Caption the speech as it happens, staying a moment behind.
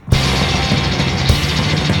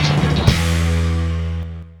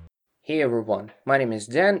Hey everyone, my name is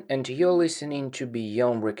Dan, and you're listening to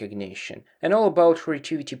Beyond Recognition, an all about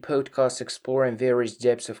creativity podcast exploring various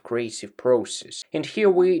depths of creative process. And here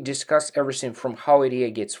we discuss everything from how idea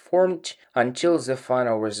gets formed until the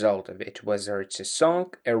final result of it, whether it's a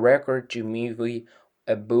song, a record, a movie,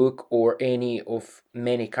 a book, or any of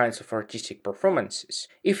many kinds of artistic performances.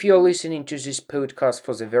 If you're listening to this podcast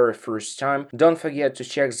for the very first time, don't forget to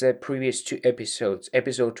check the previous two episodes.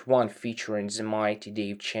 Episode 1 featuring the mighty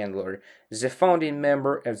Dave Chandler, the founding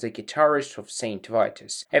member and the guitarist of Saint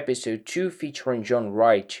Vitus. Episode 2 featuring John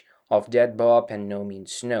Wright of Dead Bob and No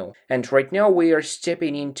Means No. And right now we are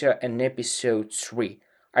stepping into an episode 3.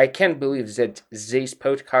 I can't believe that this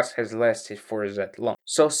podcast has lasted for that long.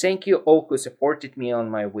 So thank you all who supported me on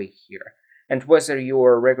my way here. And whether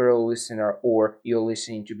you're a regular listener or you're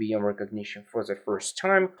listening to Beyond Recognition for the first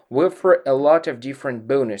time, we offer a lot of different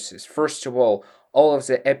bonuses. First of all of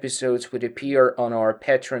the episodes would appear on our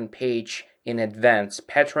Patreon page in advance,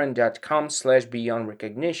 patreon.com/beyond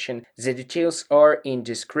recognition. The details are in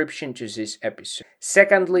description to this episode.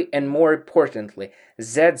 Secondly, and more importantly,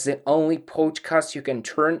 that's the only podcast you can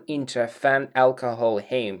turn into a fan alcohol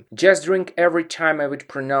hame. Just drink every time I would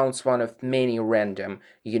pronounce one of many random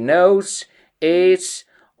knows, is,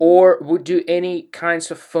 or would do any kinds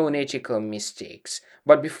of phonetical mistakes.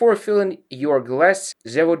 But before filling your glass,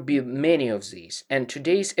 there would be many of these, and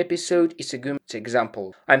today's episode is a good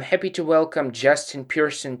example. I'm happy to welcome Justin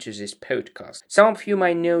Pearson to this podcast. Some of you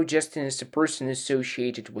might know Justin is a person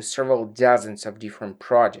associated with several dozens of different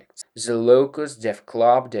projects. The Locust, Def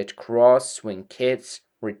Club, Dead Cross, Swing Kids,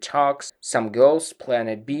 Retalks, Some Girls,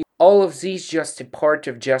 Planet B. All of these just a part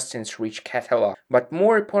of Justin's rich catalog. But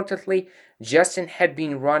more importantly, Justin had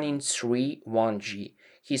been running 31G,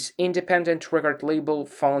 his independent record label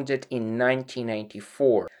founded in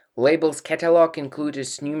 1994. Label's catalog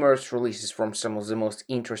includes numerous releases from some of the most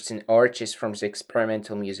interesting artists from the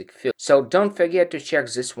experimental music field. So don't forget to check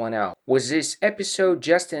this one out. With this episode,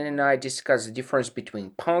 Justin and I discuss the difference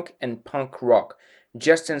between punk and punk rock,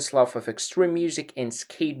 Justin's love of extreme music and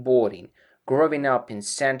skateboarding, growing up in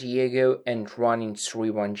San Diego and running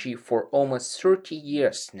 31G for almost 30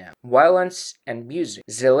 years now, violence and music,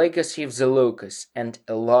 the legacy of the Locust, and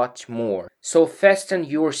a lot more. So fasten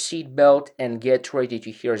your seatbelt and get ready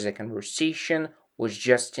to hear the conversation with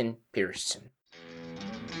Justin Pearson.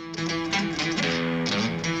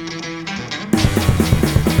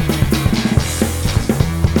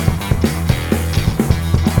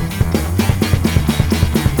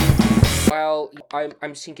 While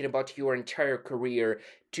I'm thinking about your entire career,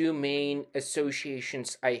 two main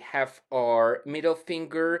associations I have are middle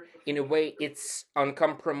finger, in a way it's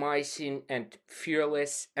uncompromising and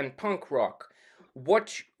fearless, and punk rock.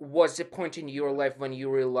 What was the point in your life when you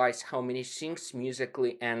realized how many things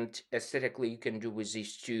musically and aesthetically you can do with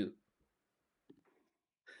these two?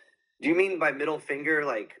 Do you mean by middle finger?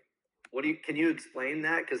 Like, can you explain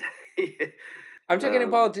that? Because I'm talking um,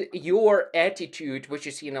 about your attitude, which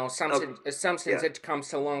is okay, something yeah, that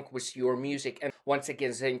comes along with your music, and once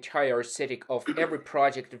again the entire aesthetic of every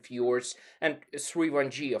project of yours, and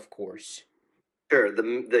 31G, of course. sure.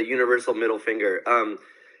 The universal middle finger.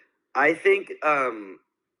 I think, God,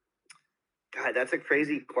 that's a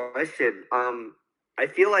crazy question. I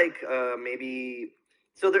feel like maybe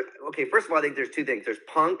so. There. Okay, first of all, I think there's two things. There's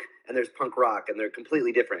punk and there's punk rock, and they're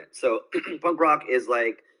completely different. So, punk rock is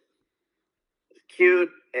like cute,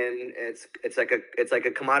 and it's like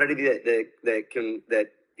a commodity that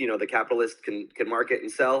the capitalist can market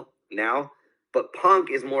and sell now. But punk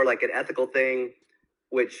is more like an ethical thing,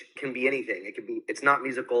 which can be anything. It's not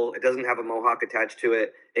musical. It doesn't have a mohawk attached to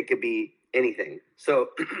it. It could be anything.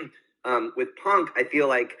 So with punk, I feel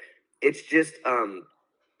like it's just an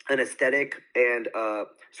aesthetic and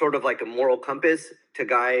sort of like a moral compass to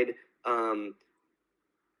guide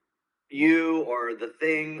you or the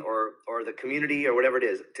thing or the community or whatever it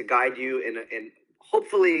is, to guide you in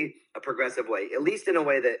hopefully a progressive way, at least in a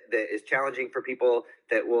way that is challenging for people,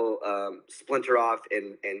 that will splinter off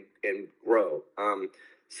and grow.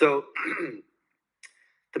 So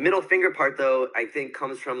the middle finger part, though, I think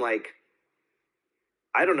comes from, like,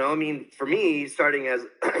 I don't know. I mean, for me, starting as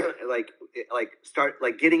start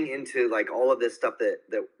getting into like all of this stuff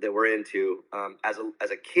that we're into as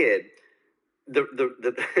a kid. The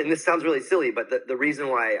and this sounds really silly, but the reason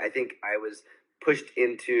why I think I was pushed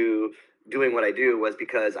into doing what I do was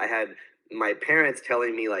because I had my parents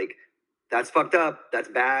telling me, like, that's fucked up, that's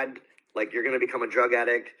bad, like, you're gonna become a drug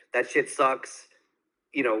addict, that shit sucks,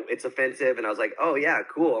 it's offensive. And I was like, oh yeah,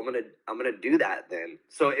 cool, I'm gonna do that then.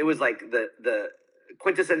 So it was like the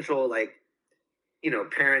quintessential, like,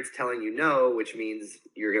 parents telling you no, which means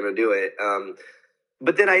you're gonna do it.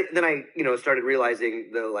 but then I started realizing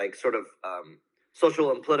the like sort of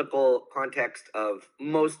social and political context of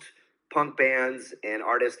most punk bands and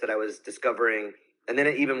artists that I was discovering, and then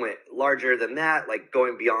it even went larger than that, like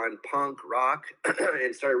going beyond punk rock,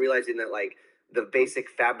 and started realizing that like the basic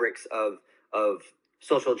fabrics of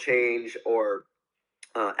social change or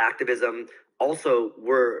activism also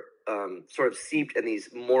were sort of seeped in these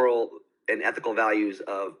moral and ethical values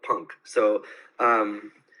of punk. So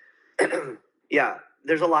yeah,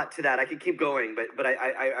 there's a lot to that. I could keep going, but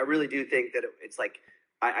I really do think that it's like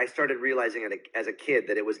I started realizing it as a kid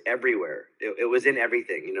that it was everywhere. It was in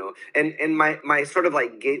everything, you know. And my sort of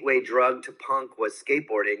like gateway drug to punk was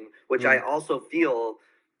skateboarding, which I also feel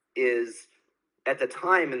is at the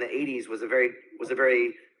time in the 80s was a very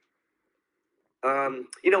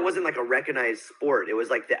it wasn't like a recognized sport. It was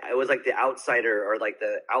like the outsider or like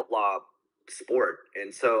the outlaw sport.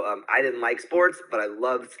 And so I didn't like sports, but I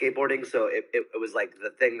loved skateboarding. So it was like the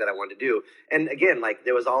thing that I wanted to do. And again, like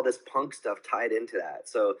there was all this punk stuff tied into that.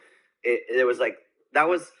 So it was like that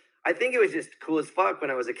was. I think it was just cool as fuck when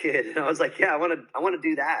I was a kid, and I was like, yeah, I want to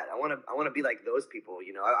do that. I want to be like those people.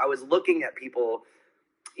 You know, I was looking at people,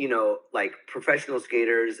 like professional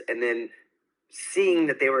skaters, and then seeing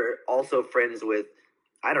that they were also friends with,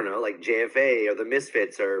 I don't know, like JFA or the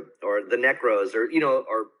Misfits or the Necros or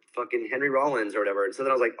or fucking Henry Rollins or whatever. And so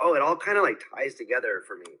then I was like, oh, it all kind of like ties together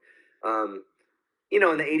for me. Um, in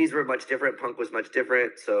the 80s were much different. Punk was much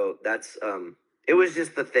different. So that's it was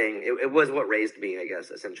just the thing. It was what raised me, I guess,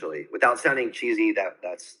 essentially. Without sounding cheesy,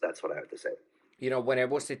 that's what I have to say. When I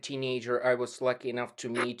was a teenager, I was lucky enough to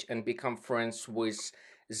meet and become friends with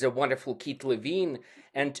the wonderful Keith Levine,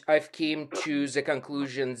 and I've came to the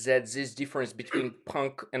conclusion that this difference between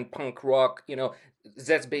punk and punk rock,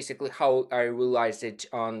 that's basically how I realized it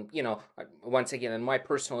on, once again, in my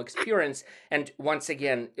personal experience. And once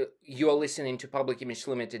again, you're listening to Public Image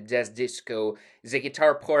Limited, Death Disco. The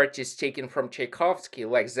guitar part is taken from Tchaikovsky,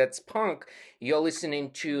 like that's punk. You're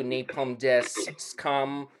listening to Napalm Death's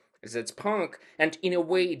Scum, that's punk. And in a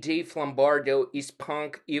way, Dave Lombardo is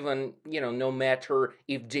punk, even, no matter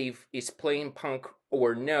if Dave is playing punk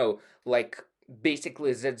or no. Like,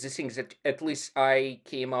 basically, that's the things that at least I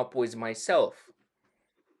came up with myself.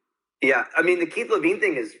 Yeah, I mean the Keith Levine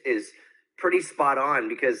thing is pretty spot on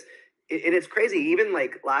because and it's crazy. Even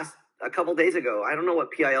like a couple days ago, I don't know what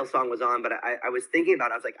PIL song was on, but I was thinking about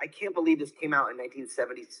it. I was like, I can't believe this came out in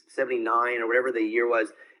 1970 79 or whatever the year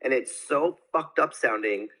was, and it's so fucked up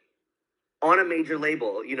sounding on a major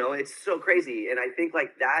label. It's so crazy, and I think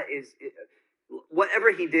like that is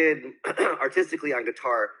whatever he did artistically on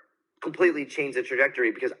guitar completely changed the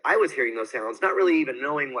trajectory because I was hearing those sounds, not really even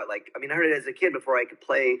knowing what, like, I mean, I heard it as a kid before I could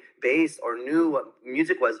play bass or knew what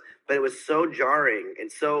music was, but it was so jarring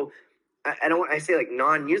and so, I don't want, I say like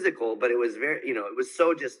non-musical, but it was very, it was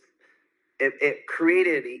so just, it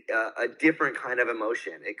created a different kind of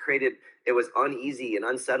emotion. It was uneasy and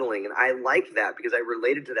unsettling. And I liked that because I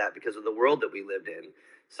related to that because of the world that we lived in.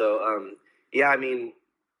 So, yeah, I mean,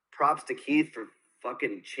 props to Keith for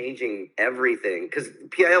fucking changing everything because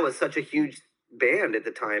PIL was such a huge band at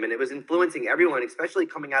the time and it was influencing everyone, especially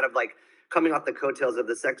coming off the coattails of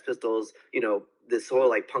the Sex Pistols, this whole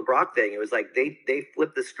like punk rock thing. It was like they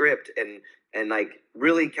flipped the script and like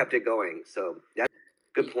really kept it going. So that's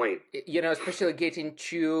a good point. Especially getting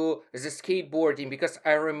to the skateboarding, because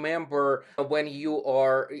I remember when you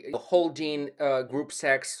are holding group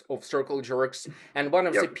sex of circle jerks, and one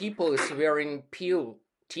of the Yep. people is wearing Peel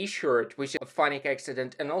t-shirt, which is a funny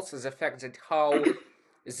accident, and also the fact that how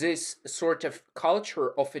this sort of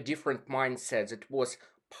culture of a different mindset that was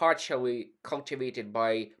partially cultivated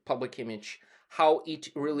by Public Image, how it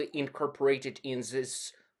really incorporated in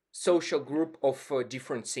this social group of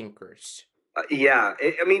different thinkers. Yeah,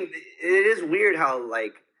 I mean, it is weird how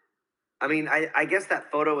like, I mean, I guess that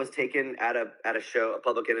photo was taken at a show, a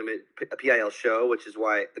Public Enemy, a PIL show, which is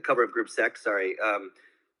why the cover of Group Sex. Sorry,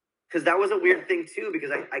 because that was a weird thing too.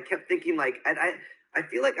 Because I kept thinking like, I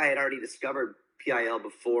feel like I had already discovered PIL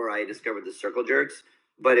before I discovered the Circle Jerks,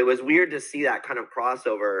 but it was weird to see that kind of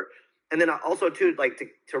crossover. And then also too, like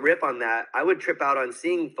to rip on that, I would trip out on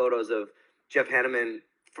seeing photos of Jeff Hanneman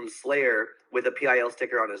from Slayer with a PIL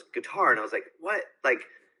sticker on his guitar, and I was like, what? Like,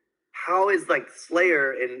 how is like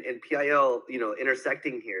Slayer and PIL,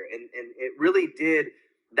 intersecting here? And it really did.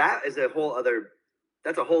 That is a whole other.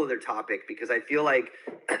 That's a whole other topic because I feel like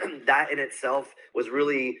that in itself was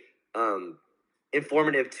really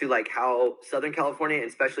informative to like how Southern California and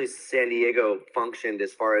especially San Diego functioned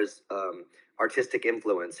as far as artistic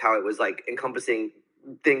influence. How it was like encompassing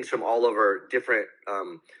things from all over different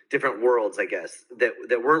worlds, I guess, that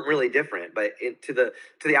weren't really different. But to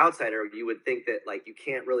the outsider, you would think that like you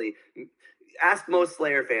can't really ask most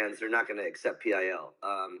Slayer fans; they're not going to accept PIL.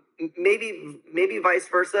 Maybe vice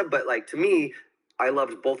versa, but like to me, I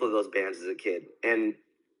loved both of those bands as a kid, and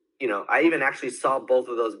I even actually saw both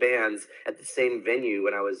of those bands at the same venue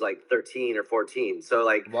when I was like 13 or 14. So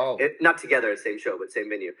like, Wow. not together, same show, but same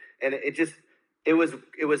venue, and it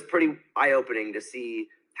was pretty eye opening to see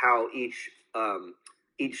how each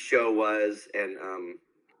show was, and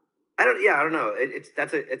I don't know.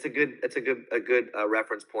 It's a good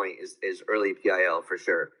reference point is early PIL for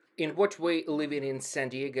sure. In what way living in San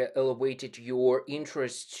Diego elevated your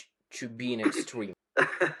interest to being extreme?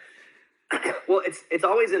 Well, it's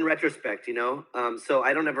always in retrospect, So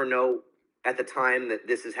I don't ever know at the time that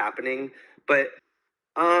this is happening, but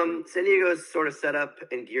San Diego is sort of set up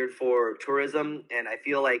and geared for tourism, and I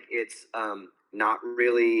feel like it's not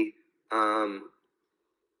really.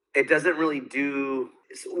 It doesn't really do.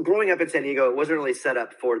 Growing up in San Diego, it wasn't really set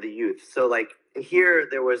up for the youth. So like here,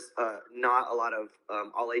 there was not a lot of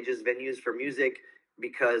all ages venues for music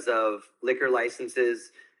because of liquor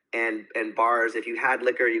licenses and bars. If you had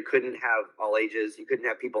liquor, you couldn't have all ages. You couldn't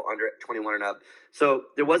have people under 21 and up. So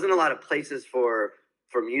there wasn't a lot of places for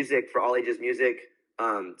music, for all ages music.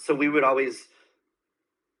 So we would always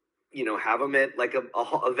have them at like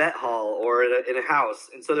a vet hall or in a house.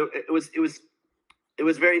 And so it was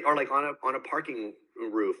very, or like on a parking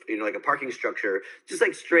roof, like a parking structure, just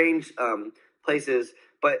like strange places.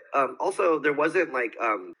 But also there wasn't like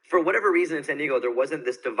for whatever reason in San Diego there wasn't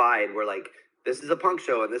this divide where like this is a punk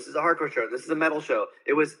show and this is a hardcore show and this is a metal show.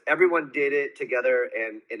 It was everyone did it together,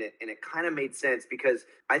 and it kind of made sense because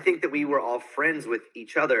I think that we were all friends with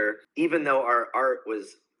each other, even though our art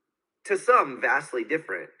was to some vastly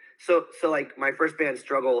different. So like my first band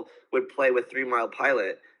Struggle would play with 3 Mile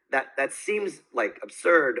Pilot. That seems like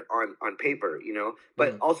absurd on paper,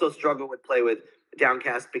 but also Struggle would play with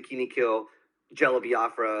Downcast, Bikini Kill, Jello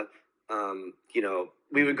Biafra.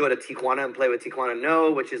 We would go to Tijuana and play with Tijuana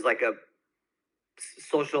No, which is like a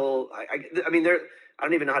social. I mean, I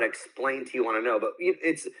don't even know how to explain Tijuana No, but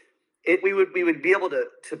we would be able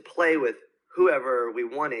to play with whoever we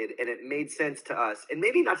wanted, and it made sense to us, and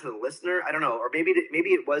maybe not to the listener. I don't know, or maybe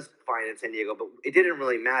it was fine in San Diego, but it didn't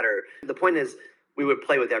really matter. The point is, we would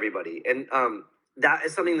play with everybody, and that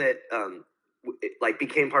is something that like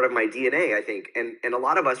became part of my DNA, I think, and a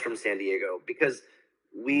lot of us from San Diego, because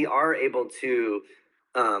we are able to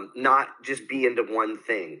not just be into one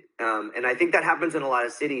thing, and I think that happens in a lot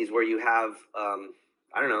of cities where you have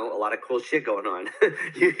I don't know, a lot of cool shit going on.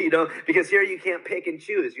 Because here you can't pick and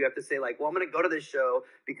choose. You have to say like, well, I'm going to go to this show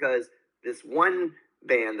because this one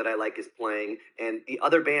band that I like is playing, and the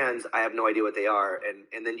other bands I have no idea what they are,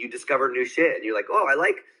 and then you discover new shit, and you're like, oh, I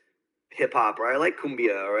like hip hop, or I like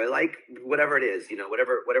cumbia, or I like whatever it is,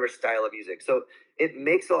 whatever style of music. So it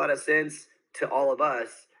makes a lot of sense to all of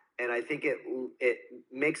us, and I think it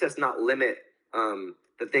makes us not limit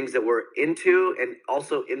the things that we're into and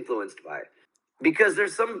also influenced by. Because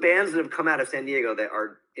there's some bands that have come out of San Diego that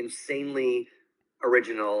are insanely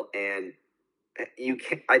original, and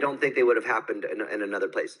I don't think they would have happened in another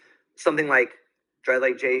place. Something like Drive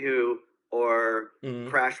Like Jehu or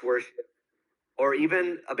Crash Worship, or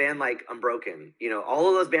even a band like Unbroken. All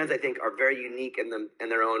of those bands I think are very unique in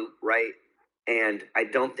their own right, and I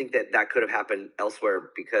don't think that could have happened elsewhere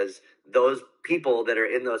because those people that are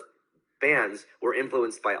in those bands were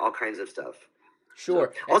influenced by all kinds of stuff.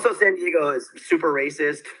 Sure. So, also, San Diego is super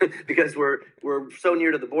racist because we're so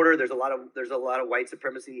near to the border. There's a lot of white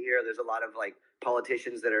supremacy here. There's a lot of like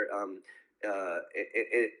politicians that are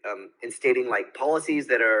instating like policies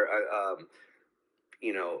that are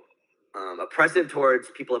oppressive towards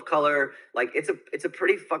people of color. Like it's a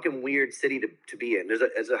pretty fucking weird city to be in.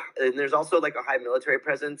 There's also like a high military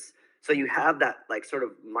presence. So you have that like sort of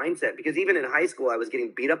mindset, because even in high school, I was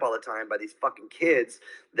getting beat up all the time by these fucking kids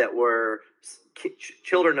that were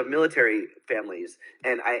children of military families,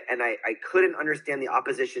 and I couldn't understand the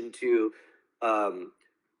opposition to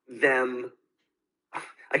them.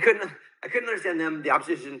 I couldn't understand them, the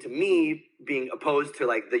opposition to me being opposed to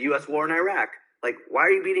like the U.S. war in Iraq. Like, why are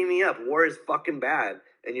you beating me up? War is fucking bad,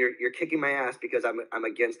 and you're kicking my ass because I'm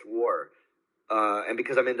against war. And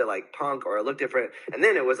because I'm into like punk or I look different. And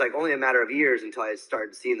then it was like only a matter of years until I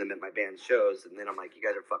started seeing them at my band's shows. And then I'm like, you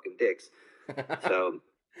guys are fucking dicks. So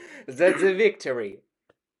that's a victory.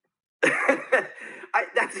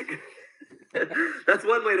 That's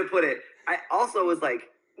one way to put it. I also was like,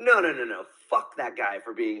 no. Fuck that guy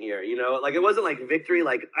for being here. Like it wasn't like victory.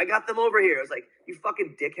 Like I got them over here. It was like, you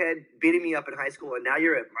fucking dickhead beating me up in high school. And now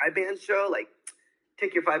you're at my band's show. Like,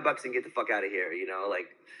 take your $5 and get the fuck out of here.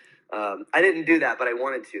 I didn't do that, but I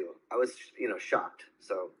wanted to. I was, shocked.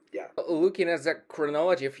 So yeah. Looking at the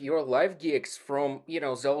chronology of your live gigs from the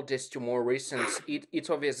oldest to more recent, it's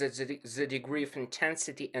obvious that the degree of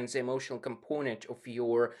intensity and the emotional component of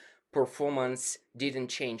your performance didn't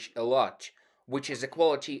change a lot, which is a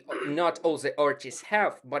quality not all the artists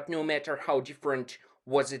have. But no matter how different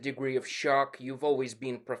was the degree of shock, you've always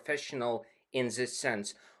been professional in this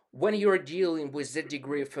sense. When you're dealing with that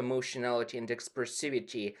degree of emotionality and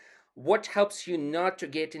expressivity, what helps you not to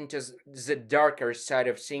get into the darker side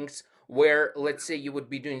of things, where let's say you would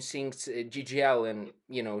be doing things Gigi Allen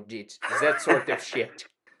did, that sort of shit?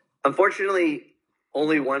 Unfortunately,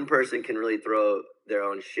 only one person can really throw their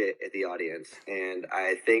own shit at the audience, and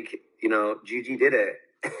I think Gigi did it.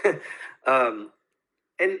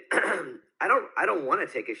 And I don't want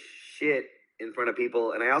to take a shit in front of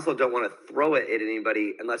people, and I also don't want to throw it at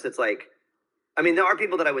anybody unless it's like, I mean, there are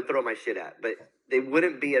people that I would throw my shit at, but they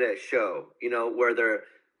wouldn't be at a show, where they're,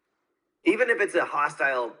 even if it's a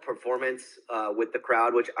hostile performance with the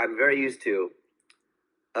crowd, which I'm very used to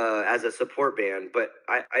as a support band, but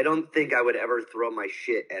I don't think I would ever throw my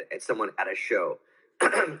shit at someone at a show.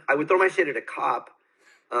 I would throw my shit at a cop,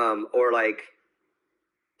 or like,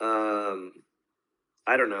 I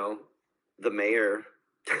don't know, the mayor.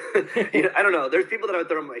 I don't know. There's people that I would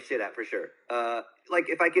throw my shit at for sure. Like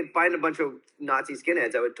if I could find a bunch of Nazi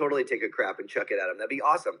skinheads, I would totally take a crap and chuck it at them. That'd be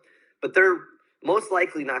awesome. But they're most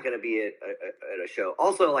likely not going to be at a show.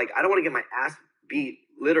 Also, like I don't want to get my ass beat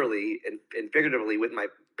literally and figuratively with my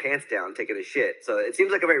pants down taking a shit. So it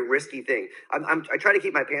seems like a very risky thing. I try to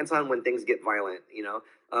keep my pants on when things get violent.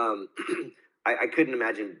 I couldn't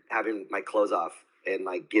imagine having my clothes off and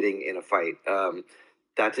like getting in a fight.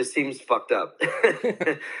 That just seems fucked up.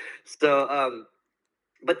 So,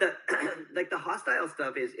 but the like the hostile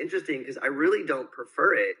stuff is interesting because I really don't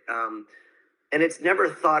prefer it, and it's never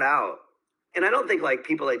thought out. And I don't think like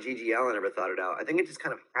people like Gigi Allen ever thought it out. I think it just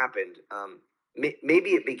kind of happened.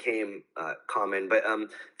 Maybe it became common, but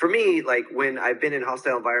for me, like when I've been in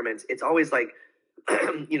hostile environments, it's always like,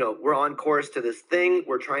 we're on course to this thing,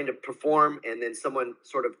 we're trying to perform, and then someone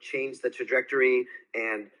sort of changed the trajectory,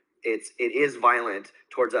 and it is violent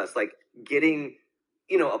towards us. Like getting,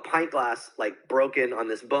 a pint glass like broken on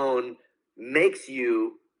this bone makes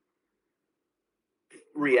you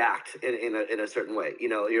react in a certain way.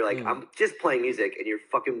 You're like, I'm just playing music and you're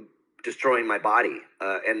fucking destroying my body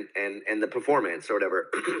and the performance or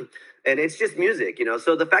whatever. And it's just music,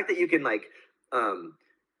 so the fact that you can like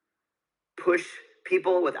push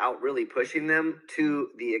people without really pushing them to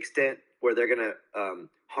the extent where they're gonna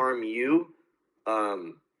harm you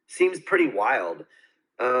seems pretty wild.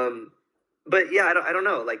 But yeah, I don't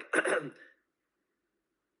know. Like,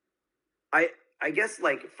 I guess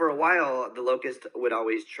like for a while, the Locust would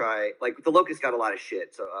always try. Like the Locust got a lot of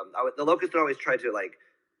shit, so the Locust would always try to like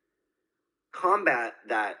combat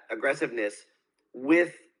that aggressiveness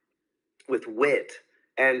with wit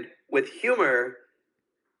and with humor.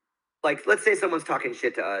 Like, let's say someone's talking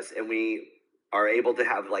shit to us, and we are able to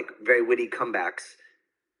have like very witty comebacks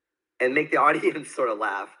and make the audience sort of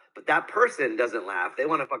laugh. But that person doesn't laugh. They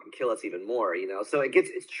want to fucking kill us even more, So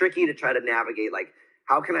it's tricky to try to navigate, like,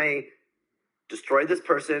 how can I destroy this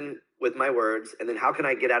person with my words, and then how can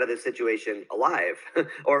I get out of this situation alive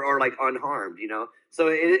or like unharmed, So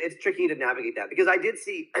it's tricky to navigate that, because I did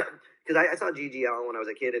see, because I saw Gigi Allen when I was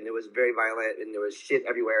a kid, and it was very violent, and there was shit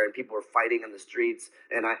everywhere, and people were fighting in the streets,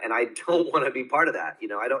 and I don't want to be part of that,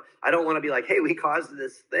 I don't want to be like, hey, we caused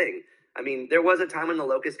this thing. I mean, there was a time when the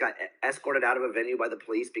Locust got escorted out of a venue by the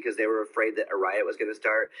police because they were afraid that a riot was going to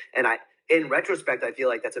start. And in retrospect, I feel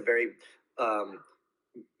like that's a very,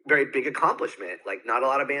 very big accomplishment. Like, not a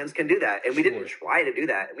lot of bands can do that. And we didn't try to do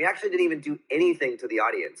that. And we actually didn't even do anything to the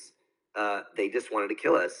audience. They just wanted to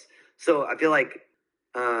kill us. So I feel like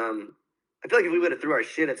if we would have threw our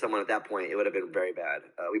shit at someone at that point, it would have been very bad.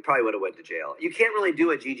 We probably would have went to jail. You can't really do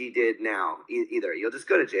what Gigi did now either. You'll just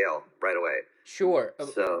go to jail right away. Sure.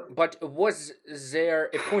 But was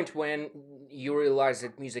there a point when you realized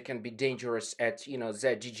that music can be dangerous at,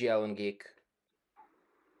 that Gigi Allen gig?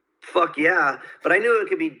 Fuck yeah. But I knew it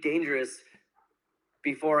could be dangerous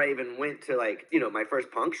before I even went to like, my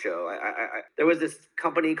first punk show. I there was this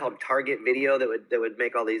company called Target Video that would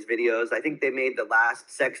make all these videos. I think they made the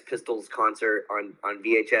last Sex Pistols concert on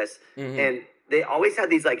VHS. Mm-hmm. And they always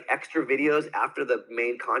had these like extra videos after the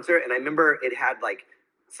main concert. And I remember it had like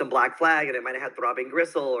some Black Flag, and it might have had Throbbing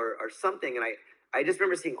Gristle or something. And I just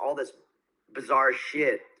remember seeing all this bizarre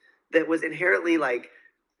shit that was inherently like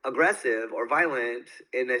aggressive or violent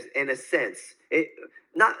in a sense. It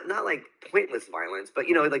not like pointless violence, but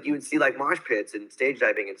like you would see like mosh pits and stage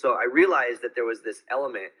diving, and so I realized that there was this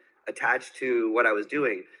element attached to what I was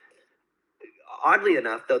doing. Oddly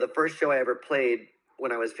enough, though, the first show I ever played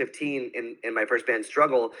when I was 15 in my first band,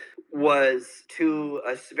 Struggle, was to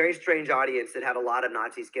a very strange audience that had a lot of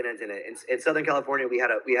Nazi skinheads in it. In Southern California, we had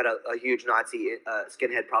a huge Nazi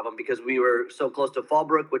skinhead problem because we were so close to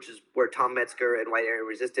Fallbrook, which is where Tom Metzger and White Area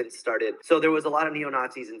Resistance started. So there was a lot of neo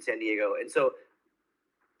Nazis in San Diego, and so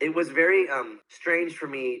it was very strange for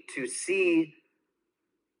me to see.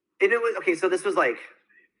 And it was okay. So this was like,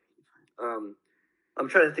 I'm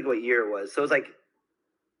trying to think what year it was. So it was like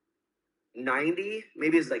 90,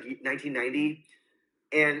 maybe it's like 1990,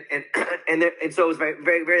 and and so it was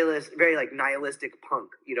very like nihilistic punk.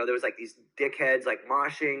 There was like these dickheads like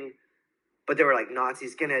moshing, but they were like Nazi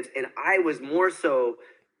skinheads, and I was more so.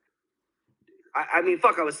 I mean,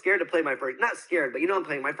 fuck, I was scared to play my first, not scared, but I'm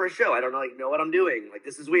playing my first show. I don't know what I'm doing. Like,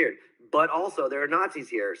 this is weird. But also, there are Nazis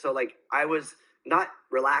here. So, like, I was not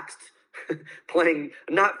relaxed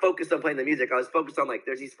not focused on playing the music. I was focused on, like,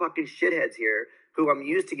 there's these fucking shitheads here who I'm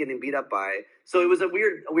used to getting beat up by. So it was a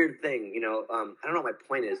weird thing, I don't know what my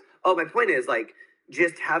point is. Oh, my point is, like,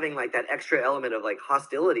 just having, like, that extra element of, like,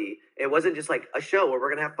 hostility. It wasn't just, like, a show where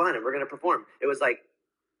we're going to have fun and we're going to perform. It was, like,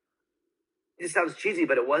 it sounds cheesy,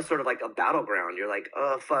 but it was sort of like a battleground. You're like,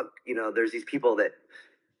 oh fuck, there's these people that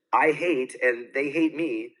I hate and they hate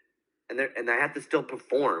me, and I have to still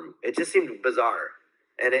perform. It just seemed bizarre,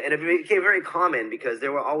 and it became very common because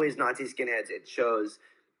there were always Nazi skinheads at shows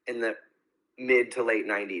in the mid to late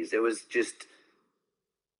 '90s. It was just,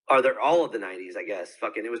 are there all of the '90s? I guess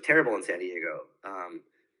fucking it was terrible in San Diego.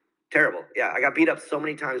 Terrible. Yeah, I got beat up so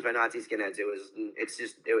many times by Nazi skinheads.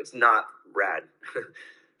 It was not rad.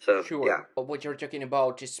 So Sure. yeah. What you're talking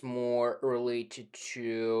about is more related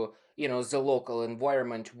to, the local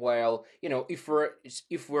environment. While, if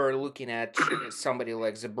we're looking at somebody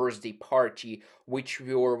like the Birthday Party, which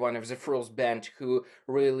we were one of the first band who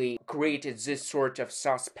really created this sort of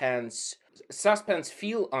suspense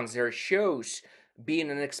feel on their shows, being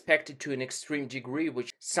unexpected to an extreme degree,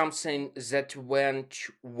 which something that went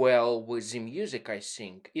well with the music, I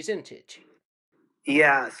think, isn't it?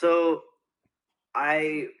 Yeah, so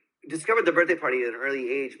I discovered the Birthday Party at an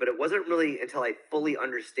early age, but it wasn't really until I fully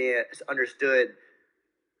understood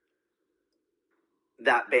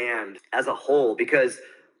that band as a whole. Because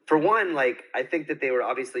for one, like I think that they were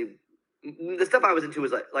obviously the stuff I was into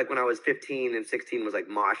was like when I was 15 and 16 was like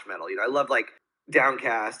mosh metal. I loved like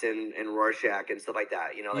Downcast and Rorschach and stuff like that.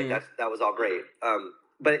 Like that was all great.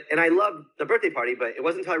 But I loved the Birthday Party, but it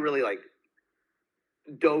wasn't until I really like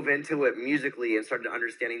dove into it musically and started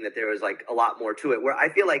understanding that there was like a lot more to it, where I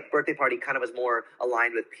feel like Birthday Party kind of was more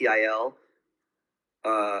aligned with PIL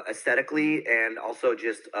aesthetically, and also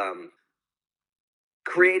just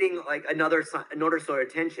creating like another sort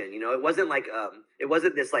of tension. It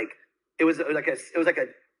wasn't this like it was like a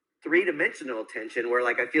three-dimensional tension where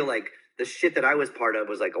like I feel like the shit that I was part of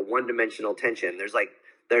was like a one-dimensional tension.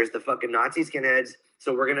 There's the fucking Nazi skinheads,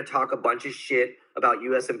 so we're gonna talk a bunch of shit about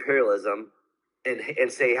U.S. imperialism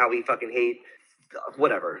and say how we fucking hate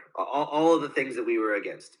whatever, all of the things that we were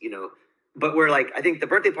against. But we're like, I think the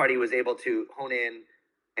Birthday Party was able to hone in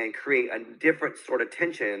and create a different sort of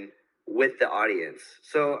tension with the audience.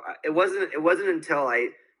 So it wasn't until I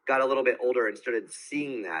got a little bit older and started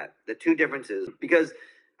seeing that the two differences, because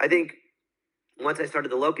I think once I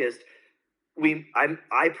started the Locust,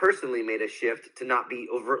 I personally made a shift to not be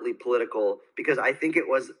overtly political, because I think it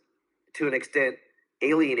was to an extent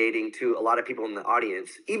alienating to a lot of people in the audience,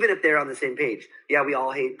 even if they're on the same page. Yeah, we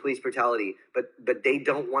all hate police brutality, but they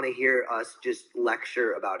don't want to hear us just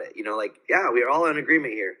lecture about it. Like, yeah, we are all in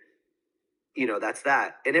agreement here. That's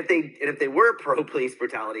that. And if they were pro police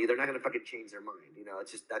brutality, they're not going to fucking change their mind.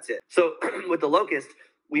 That's it. So with the Locust,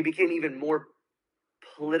 we became even more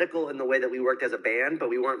political in the way that we worked as a band, but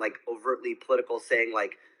we weren't like overtly political, saying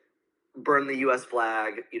like burn the U.S.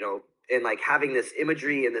 flag, and like having this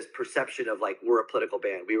imagery and this perception of like we're a political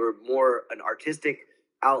band. We were more an artistic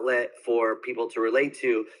outlet for people to relate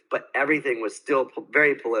to, but everything was still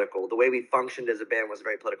very political. The way we functioned as a band was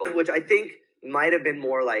very political, which I think might have been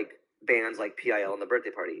more like bands like PIL and the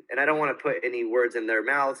Birthday Party. And I don't want to put any words in their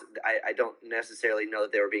mouths. I don't necessarily know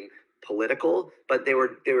that they were being political, but they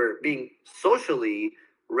were being socially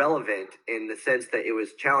relevant in the sense that it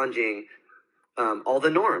was challenging all the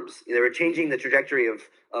norms. They were changing the trajectory of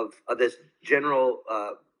this general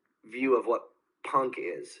view of what punk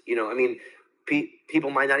is. I mean, people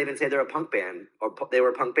might not even say they're a punk band or they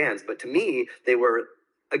were punk bands, but to me, they were,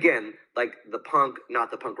 again, like the punk, not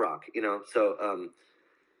the punk rock. So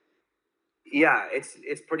Yeah,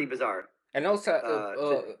 it's pretty bizarre. And also,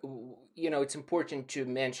 To it's important to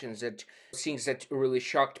mention that things that really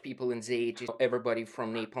shocked people in the 80s, everybody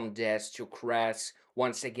from Napalm Death to Crass,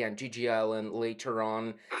 once again, Gigi Allen later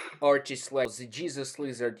on, artists like the Jesus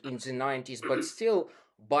Lizard in the 90s, but still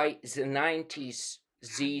by the 90s,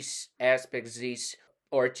 these aspects, these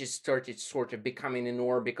artists started sort of becoming a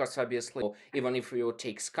norm because obviously, even if you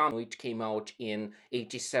take Scum, it came out in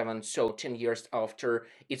 87, so 10 years after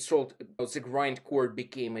it sold, the grindcore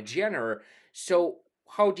became a genre. So,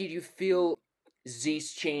 how did you feel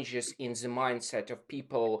these changes in the mindset of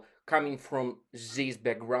people coming from this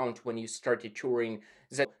background when you started touring?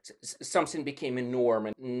 That something became a norm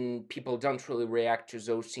and people don't really react to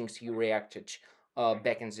those things you reacted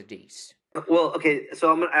back in the days. Well, okay,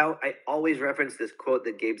 so I always reference this quote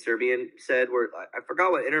that Gabe Serbian said, where I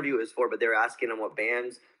forgot what interview it was for, but they were asking him what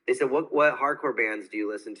bands. They said, "What hardcore bands do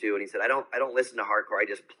you listen to?" And he said, I don't listen to hardcore. I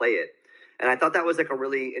just play it." And I thought that was like a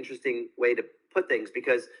really interesting way to put things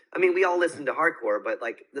because I mean we all listen to hardcore, but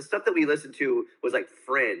like the stuff that we listened to was like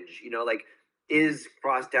fringe, like is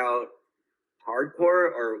crossed out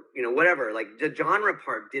hardcore or whatever. Like the genre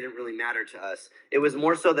part didn't really matter to us. It was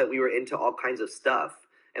more so that we were into all kinds of stuff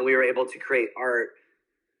and we were able to create art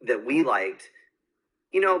that we liked,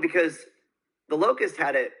 because the Locust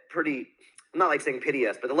had it pretty. I'm not like saying pity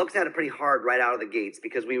us, but the Locust had it pretty hard right out of the gates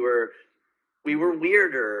because we were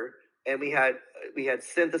weirder and we had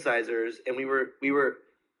synthesizers and we were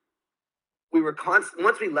constant.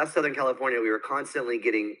 Once we left Southern California, we were constantly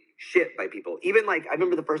getting shit by people. Even like I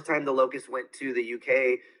remember the first time the Locust went to the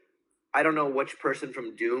UK. I don't know which person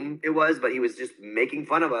from Doom it was, but he was just making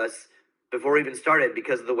fun of us before we even started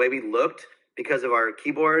because of the way we looked, because of our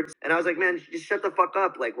keyboards. And I was like, man, just shut the fuck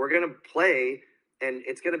up. Like, we're going to play and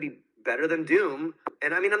it's going to be better than Doom.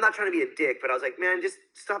 And I mean, I'm not trying to be a dick, but I was like, man, just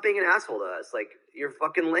stop being an asshole to us. Like, you're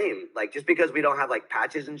fucking lame. Like, just because we don't have like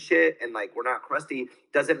patches and shit and like we're not crusty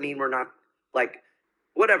doesn't mean we're not like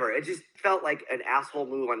whatever. It just felt like an asshole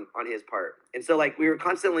move on his part. And so, like, we were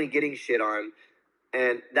constantly getting shit on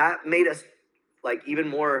and that made us like even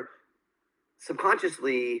more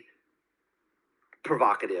subconsciously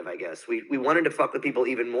provocative. I guess we wanted to fuck with people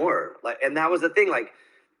even more, like, and that was the thing. Like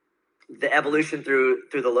the evolution through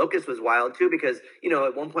the Locust was wild too, because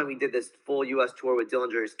at one point we did this full U.S. tour with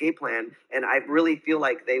Dillinger Escape Plan, and I really feel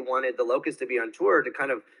like they wanted the Locust to be on tour to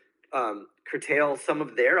kind of curtail some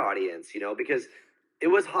of their audience, because it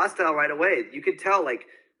was hostile right away. You could tell, like,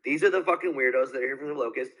 these are the fucking weirdos that are here for the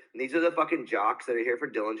Locust, and these are the fucking jocks that are here for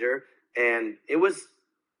Dillinger. And it was,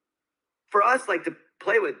 for us, like, to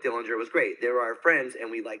play with Dillinger was great. They were our friends, and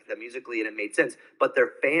we liked them musically, and it made sense. But their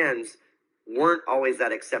fans weren't always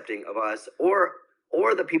that accepting of us, or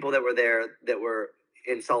the people that were there that were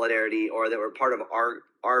in solidarity or that were part of our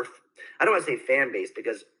I don't want to say fan base,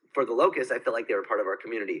 because for the Locusts, I felt like they were part of our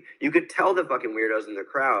community. You could tell the fucking weirdos in the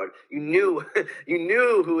crowd. You knew you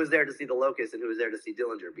knew who was there to see the Locusts and who was there to see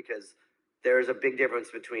Dillinger, because there's a big difference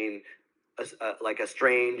between like a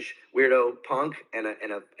strange weirdo punk and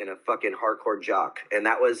a fucking hardcore jock. And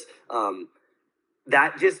that was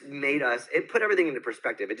that just made us, it put everything into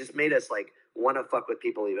perspective. It just made us like want to fuck with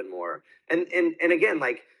people even more. And again,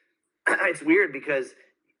 like it's weird because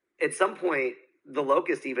at some point the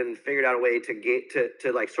Locust even figured out a way to get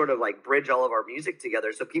to like sort of like bridge all of our music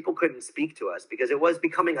together so people couldn't speak to us, because it was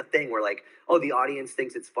becoming a thing where like, oh, the audience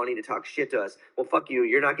thinks it's funny to talk shit to us. Well, fuck you,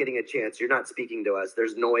 you're not getting a chance, you're not speaking to us,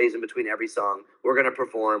 there's noise in between every song, we're going to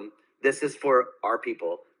perform, this is for our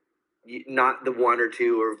people, not the one or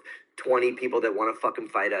two or 20 people that want to fucking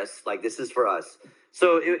fight us. Like, this is for us.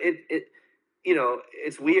 So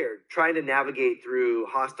it's weird trying to navigate through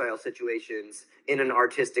hostile situations in an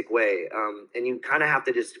artistic way. And you kind of have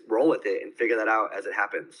to just roll with it and figure that out as it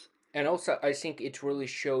happens. And also, I think it really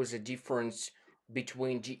shows a difference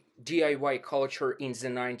between DIY culture in the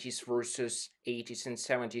 90s versus 80s and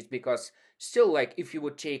 70s, because still, like, if you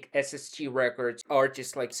would take SST Records,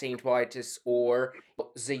 artists like Saint Vitus or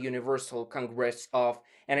the Universal Congress of,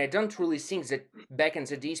 and I don't really think that back in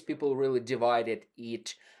the days people really divided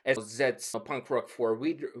it as that's punk rock for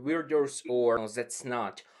weirdos or that's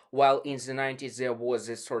not. While in the 90s there was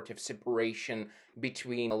a sort of separation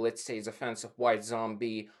between, let's say, the fans of White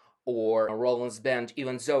Zombie or Rollins Band,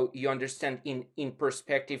 even though you understand in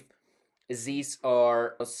perspective, these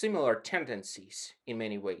are similar tendencies in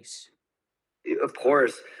many ways. Of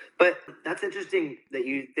course. But that's interesting that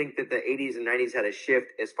you think that the 80s and 90s had a shift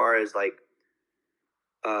as far as like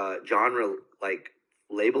genre, like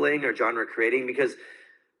labeling or genre creating, because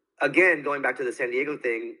again, going back to the San Diego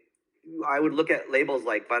thing, I would look at labels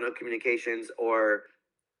like Vinyl Communications or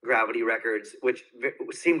Gravity Records, which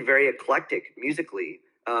seemed very eclectic musically.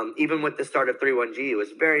 Even with the start of 31G, it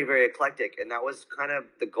was very, very eclectic, and that was kind of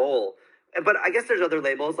the goal. But I guess there's other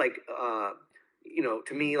labels like,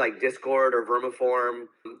 to me, like Discord or Vermiform.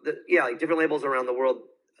 Yeah, like different labels around the world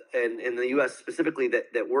and in the US specifically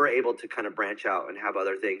that were able to kind of branch out and have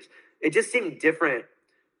other things. It just seemed different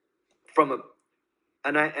from a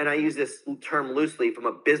and I use this term loosely from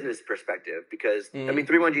a business perspective because I mean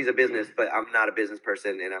 31G is a business, but I'm not a business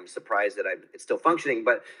person, and I'm surprised that it's still functioning.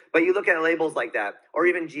 But you look at labels like that, or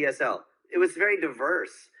even GSL, it was very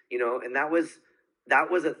diverse, and that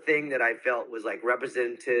was a thing that I felt was like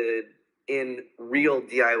represented in real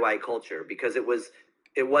DIY culture because it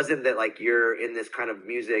wasn't that like you're in this kind of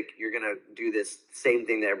music, you're gonna do this same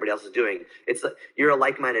thing that everybody else is doing. It's like you're a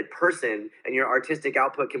like-minded person, and your artistic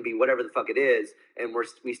output can be whatever the fuck it is, and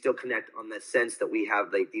we still connect on the sense that we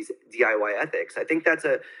have like these DIY ethics. I think that's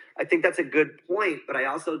a good point, but I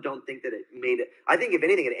also don't think that it made it. I think if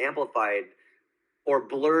anything, it amplified or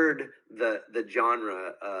blurred the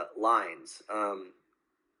genre lines.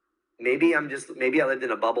 Maybe I lived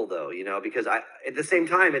in a bubble though, because at the same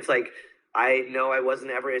time it's like I know I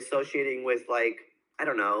wasn't ever associating with like I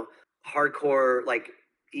don't know hardcore like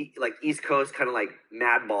East Coast kind of like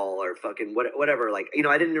Madball or fucking whatever like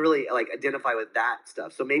I didn't really like identify with that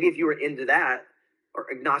stuff. So maybe if you were into that or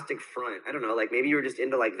agnostic front, I don't know, like maybe you were just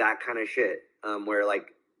into like that kind of shit where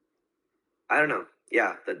like I don't know.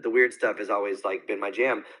 Yeah, the weird stuff has always like been my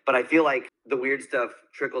jam, but I feel like the weird stuff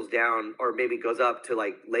trickles down or maybe goes up to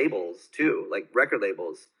like labels too, like record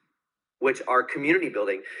labels, which are community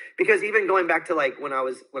building. Because even going back to like when I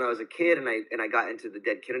was a kid and I got into the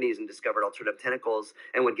Dead Kennedys and discovered Alternative Tentacles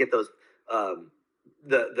and would get those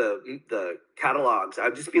the catalogs,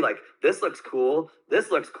 I'd just be like, this looks cool,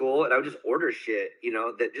 and I would just order shit,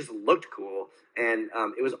 that just looked cool, and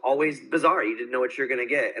it was always bizarre. You didn't know what you're gonna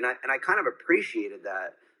get, and I kind of appreciated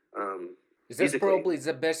that. That's Musically. probably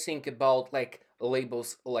the best thing about like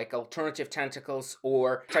labels like Alternative Tentacles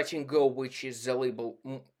or Touch and Go, which is a label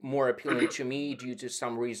more appealing to me due to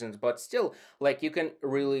some reasons. But still, like you can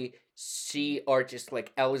really see artists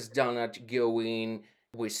like Alice Donut going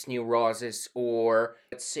with New Roses, or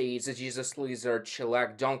let's say the Jesus Lizard,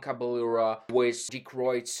 Shellac, Don Caballera with Dick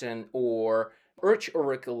Royson, or Urch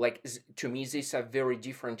Oracle. Like to me, these are very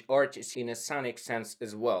different artists in a sonic sense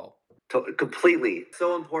as well. Completely.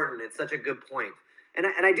 So important. It's such a good point. And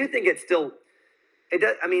I do think it's still it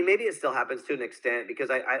does. I mean, maybe it still happens to an extent because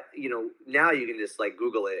now you can just like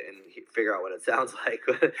Google it and figure out what it sounds like.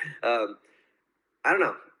 I don't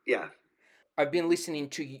know. Yeah. I've been listening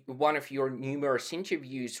to one of your numerous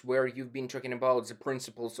interviews where you've been talking about the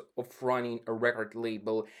principles of running a record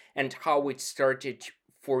label and how it started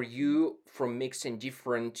for you from mixing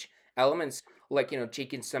different elements, like,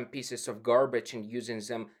 taking some pieces of garbage and using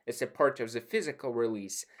them as a part of the physical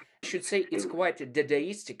release. I should say it's quite a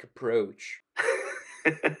Dadaistic approach.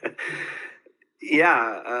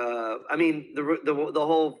 Yeah. I mean, the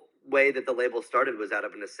whole way that the label started was out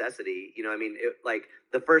of necessity. I mean, like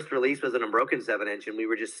the first release was an Unbroken 7-inch, and we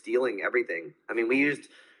were just stealing everything. I mean, we used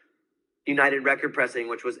United Record Pressing,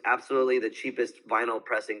 which was absolutely the cheapest vinyl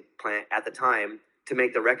pressing plant at the time, to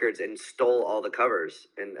make the records, and stole all the covers.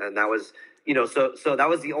 And that was, so that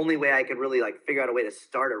was the only way I could really like figure out a way to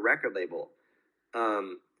start a record label.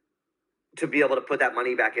 To be able to put that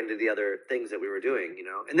money back into the other things that we were doing,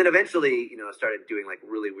 and then eventually, I started doing like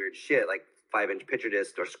really weird shit, like 5-inch picture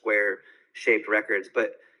disc or square shaped records.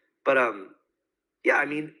 But yeah, I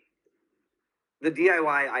mean, the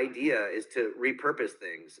DIY idea is to repurpose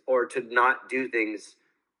things or to not do things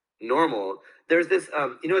normal. There's this,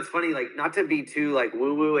 it's funny, like not to be too like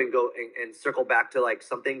woo woo and go and circle back to like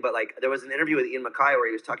something, but like there was an interview with Ian MacKay where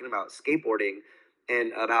he was talking about skateboarding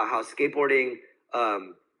and about how skateboarding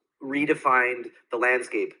redefined the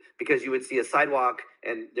landscape, because you would see a sidewalk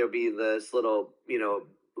and there'd be this little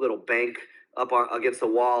bank up against the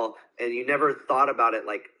wall, and you never thought about it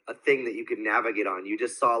like a thing that you could navigate on. You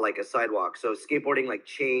just saw like a sidewalk. So skateboarding like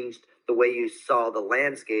changed the way you saw the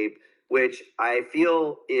landscape, which I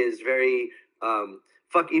feel is very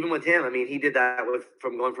even with him. I mean, he did that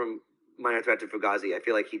from going from Minor Threat to Fugazi. I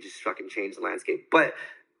feel like he just fucking changed the landscape. But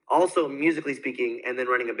also musically speaking, and then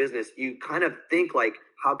running a business, you kind of think like,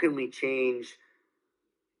 how can we change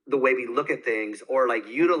the way we look at things or like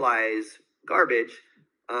utilize garbage?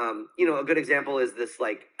 A good example is this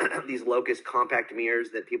like these Locust compact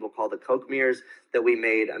mirrors that people call the Coke mirrors that we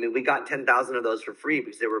made. I mean, we got 10,000 of those for free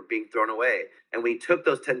because they were being thrown away, and we took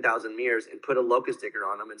those 10,000 mirrors and put a Locust sticker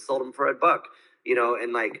on them and sold them for $1.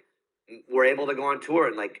 And like we're able to go on tour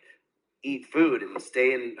and like eat food and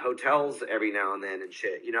stay in hotels every now and then and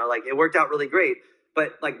shit. Like it worked out really great.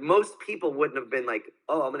 But like most people wouldn't have been like,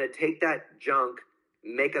 oh, I'm gonna take that junk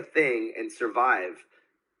make a thing and survive,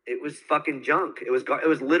 it was fucking junk. It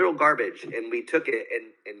was literal garbage, and we took it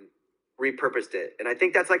and repurposed it. And I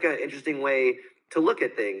think that's like an interesting way to look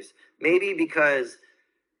at things. Maybe because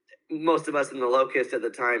most of us in the locust at the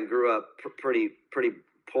time grew up pretty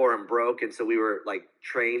poor and broke, and so we were like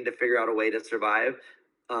trained to figure out a way to survive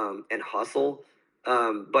and hustle.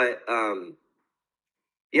 But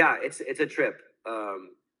yeah, it's a trip.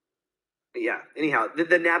 Yeah. Anyhow,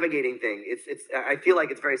 the navigating thing, it's. I feel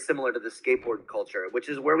like it's very similar to the skateboard culture, which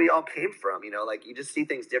is where we all came from. You know, like you just see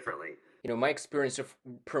things differently. My experience of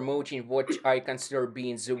promoting what I consider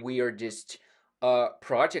being the weirdest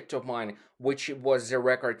project of mine, which was a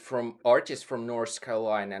record from artist from North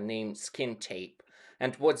Carolina named Skin Tape.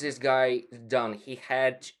 And what this guy done, he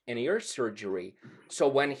had an ear surgery. So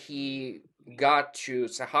when he got to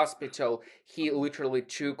the hospital, he literally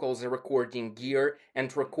took all the recording gear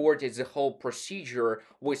and recorded the whole procedure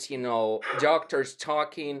with, doctors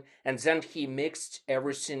talking, and then he mixed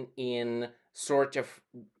everything in sort of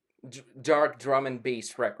dark drum and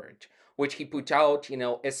bass record, which he put out,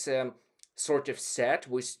 as a sort of set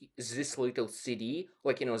with this little CD,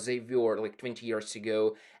 like, they were like 20 years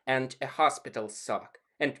ago, and a hospital sock.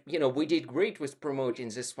 And, we did great with promoting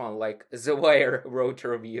this one, like The Wire wrote a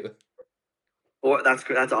review. Well,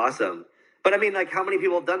 that's awesome. But I mean, like, how many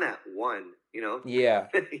people have done that? One, you know? Yeah.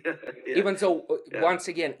 Yeah. Even though, Yeah. once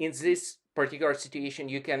again, in this particular situation,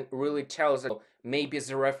 you can really tell that maybe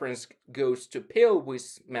the reference goes to Pill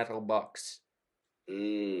with Metal Box.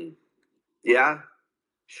 Yeah.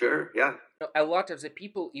 Sure. Yeah. A lot of the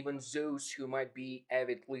people, even those who might be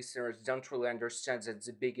avid listeners, don't really understand that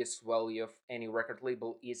the biggest value of any record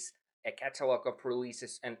label is a catalog of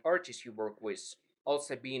releases and artists you work with,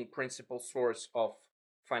 also being principal source of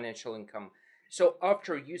financial income. So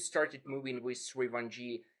after you started moving with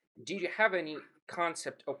 31G, did you have any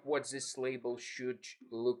concept of what this label should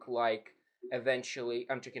look like eventually?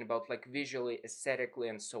 I'm talking about like visually, aesthetically,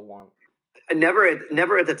 and so on. Never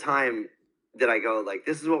at the time did I go like,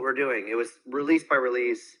 this is what we're doing. It was release by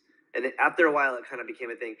release, and after a while, it kind of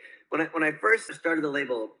became a thing. When I first started the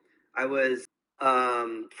label, I was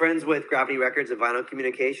friends with Gravity Records and Vinyl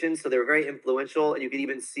Communications, so they were very influential. And you could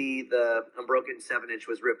even see the Unbroken 7-inch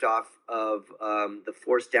was ripped off of the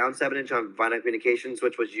Force Down 7-inch on Vinyl Communications,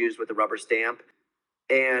 which was used with the rubber stamp.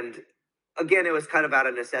 And again, it was kind of out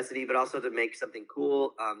of necessity, but also to make something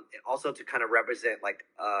cool. Also to kind of represent like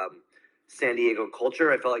San Diego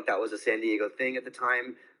culture. I felt like that was a San Diego thing at the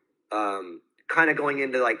time. Kind of going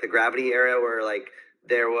into like the Gravity era, where like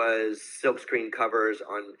there was silkscreen covers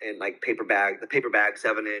on and like the paper bag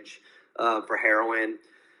 7-inch for heroin.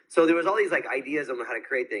 So there was all these like ideas on how to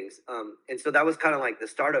create things, and so that was kind of like the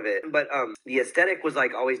start of it. But the aesthetic was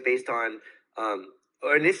like always based on,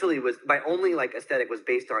 or initially was my only like aesthetic was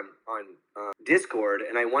based on Discord,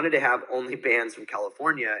 and I wanted to have only bands from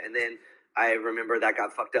California, and then I remember that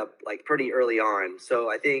got fucked up like pretty early on. So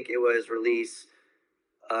I think it was release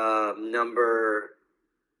number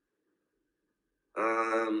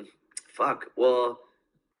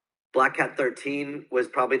Black Cat 13 was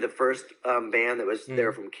probably the first band that was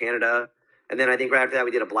there from Canada. And then I think right after that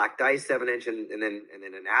we did a Black Dice 7-inch and then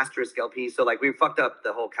an Asterisk LP. So like we fucked up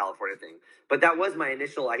the whole California thing. But that was my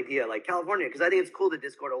initial idea, like California, because I think it's cool that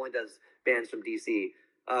Discord only does bands from DC.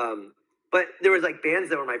 But there was like bands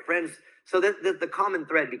that were my friends. So the common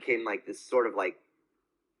thread became like this sort of like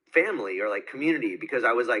family or like community, because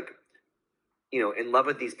I was like, in love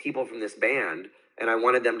with these people from this band, and I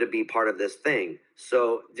wanted them to be part of this thing.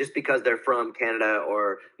 So just because they're from Canada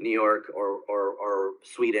or New York or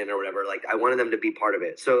Sweden or whatever, like I wanted them to be part of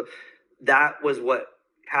it. So that was what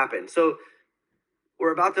happened. So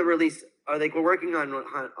we're about to release, we're working on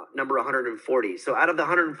number 140. So out of the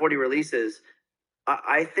 140 releases,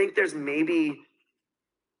 I think there's maybe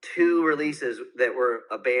 2 releases that were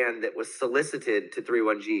a band that was solicited to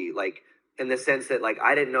 31G, like in the sense that like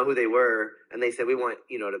I didn't know who they were, and they said we want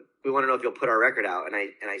to know if you'll put our record out, and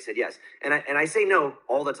I said yes, and I say no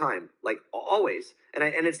all the time, like always, and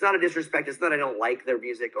it's not a disrespect. It's not I don't like their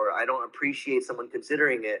music or I don't appreciate someone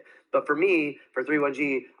considering it, but for me, for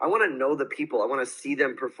 31G, I want to know the people. I want to see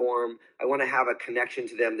them perform. I want to have a connection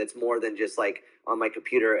to them that's more than just like on my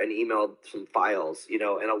computer and emailed some files, and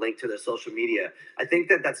a link to their social media. I think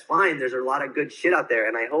that's fine. There's a lot of good shit out there,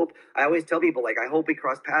 and I always tell people, like, I hope we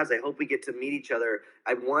cross paths. I hope we get to meet each other.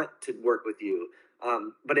 I want to work with you.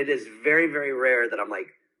 But it is very, very rare that I'm like,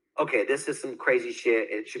 okay, this is some crazy shit.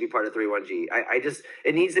 It should be part of 31G.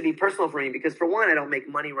 It needs to be personal for me, because for one, I don't make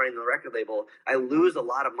money running the record label. I lose a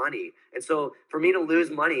lot of money. And so for me to lose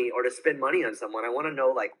money or to spend money on someone, I want to know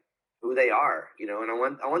like who they are, and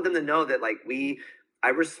I want them to know that like we I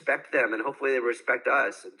respect them, and hopefully they respect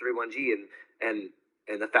us and 31G, and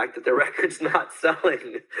the fact that their record's not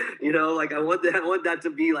selling. Like I want that to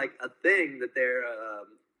be like a thing that they're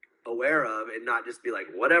aware of, and not just be like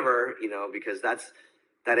whatever, because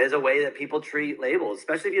that is a way that people treat labels,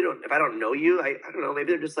 especially if I don't know you. I don't know,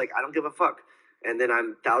 maybe they're just like, I don't give a fuck. And then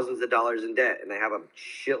I'm thousands of dollars in debt, and I have a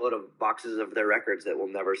shitload of boxes of their records that will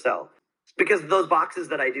never sell. Because those boxes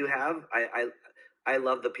that I do have, I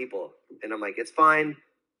love the people, and I'm like, it's fine.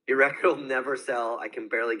 Your record will never sell. I can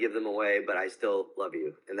barely give them away, but I still love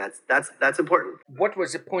you, and that's important. What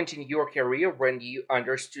was the point in your career when you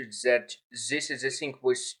understood that this is a thing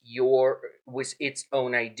with its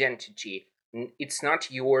own identity? It's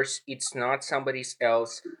not yours. It's not somebody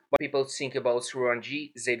else. When people think about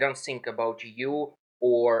Suranji, they don't think about you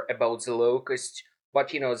or about the locust. But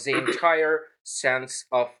the entire sense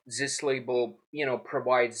of this label,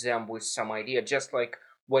 provides them with some idea. Just like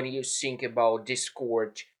when you think about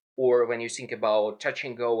Discord or when you think about Touch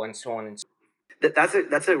and Go and so on and so.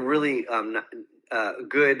 That's a really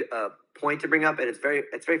good point to bring up, and it's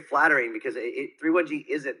very flattering because 31G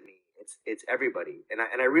isn't me. It's everybody, and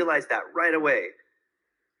I realized that right away.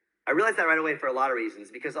 I realized that right away for a lot of reasons,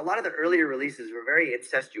 because a lot of the earlier releases were very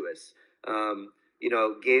incestuous.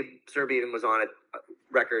 Gabe Serbian was on it,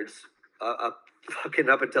 records, fucking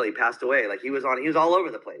up until he passed away. Like he was all over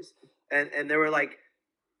the place, and there were like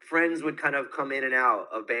friends would kind of come in and out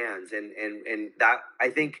of bands, and that I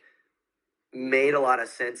think made a lot of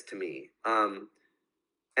sense to me.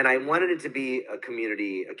 And I wanted it to be a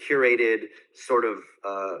community, a curated sort of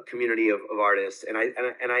community of artists, and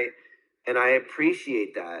I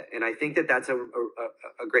appreciate that, and I think that that's a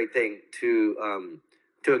great thing to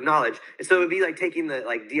acknowledge. And so it would be like taking the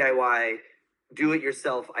like DIY, do it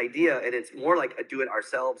yourself idea, and it's more like a do it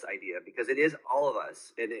ourselves idea, because it is all of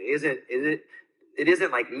us, and it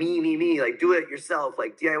isn't like me, like do it yourself,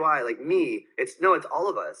 like DIY, like me. It's all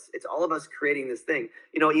of us. It's all of us creating this thing.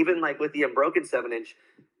 Even like with the Unbroken 7-inch,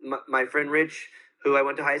 my friend Rich, who I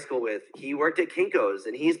went to high school with, he worked at Kinko's,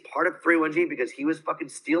 and he's part of 31G because he was fucking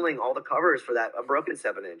stealing all the covers for that Unbroken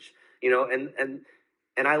 7-inch,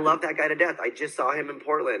 and I love that guy to death. I just saw him in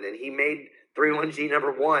Portland, and he made 31G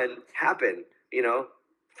 #1 happen,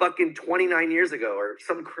 fucking 29 years ago or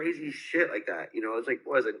some crazy shit like that. It's like,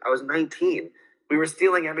 what was it? I was 19. We were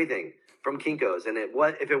stealing everything from Kinko's, and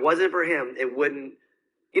if it wasn't for him, it wouldn't.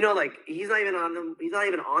 Like he's not even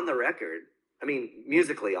on the record. I mean,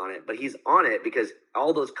 musically on it, but he's on it because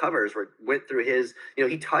all those covers went through his.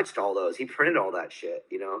 He touched all those. He printed all that shit.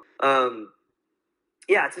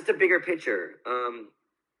 Yeah, it's just a bigger picture.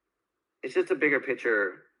 It's just a bigger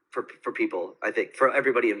picture for people. I think for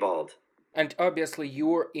everybody involved. And obviously,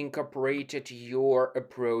 you incorporated your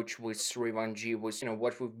approach with 31G, with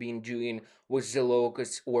what we've been doing with the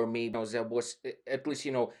locus, or maybe there was at least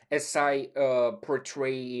as I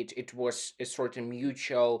portray it, it was a certain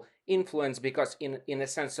mutual influence, because in a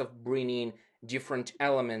sense of bringing different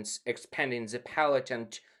elements, expanding the palette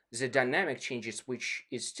and the dynamic changes, which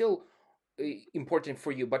is still important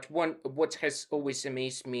for you. But what has always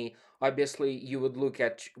amazed me, obviously, you would look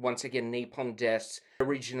at once again Napalm Death's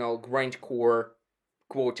original grindcore,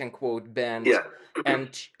 quote unquote, band. Yeah.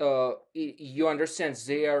 And you understand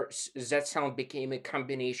that sound became a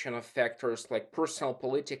combination of factors like personal,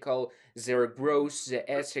 political, their growth, the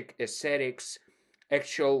aesthetics,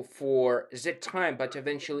 actual for that time, but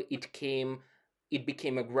eventually it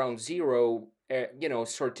became a ground zero,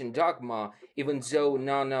 certain dogma, even though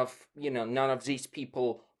none of these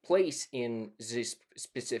people plays in this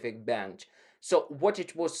specific band. So what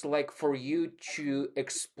it was like for you to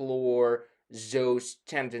explore those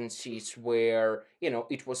tendencies where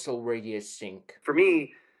it was already a thing? For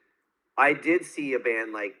me, I did see a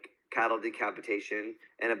band like Cattle Decapitation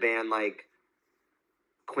and a band like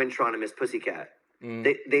Quintron and Miss Pussycat.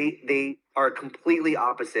 They are completely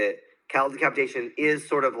opposite. Cattle Decapitation is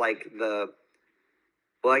sort of like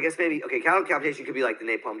well, I guess maybe, okay, Cattle Decapitation could be like the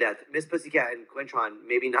Napalm Death. Miss Pussycat and Quintron,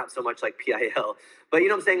 maybe not so much like PIL, but you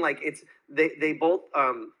know what I'm saying? Like they both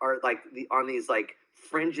are like on these like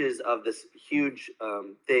fringes of this huge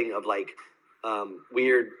thing of like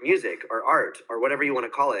weird music or art or whatever you want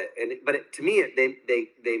to call it. But to me,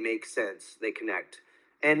 they make sense. They connect,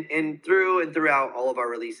 and through and throughout all of our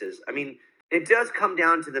releases. I mean, it does come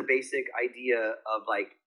down to the basic idea of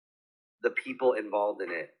like the people involved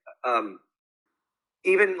in it.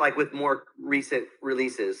 Even like with more recent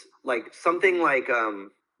releases, like something like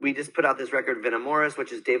we just put out this record Venomoris,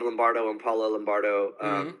 which is Dave Lombardo and Paula Lombardo,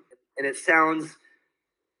 and it sounds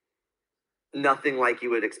nothing like you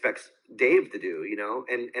would expect Dave to do,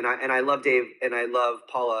 and I love Dave and I love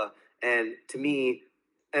Paula, and to me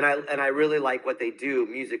and I really like what they do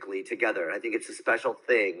musically together. I think it's a special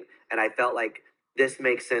thing, and I felt like this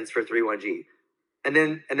makes sense for 31G. And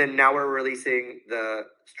then now we're releasing the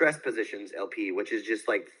Stress Positions LP, which is just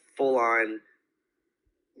like full on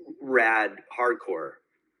rad hardcore,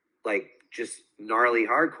 like just gnarly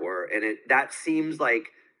hardcore, and it that seems like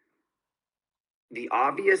the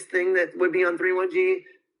obvious thing that would be on 31G,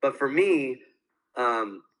 but for me,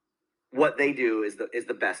 um, what they do is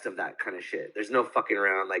the best of that kind of shit. There's no fucking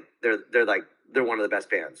around. Like they're one of the best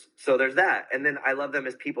bands. So there's that, and then I love them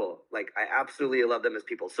as people. Like I absolutely love them as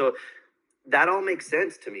people. So that all makes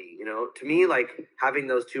sense to me. To me, like having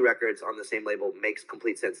those two records on the same label makes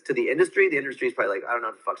complete sense. To the industry is probably like, I don't know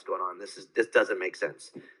what the fuck's going on. This doesn't make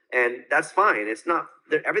sense, and that's fine. It's not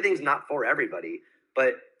everything's not for everybody,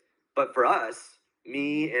 but for us,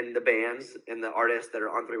 me and the bands and the artists that are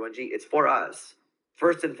on 31G, it's for us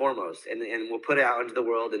first and foremost, and we'll put it out into the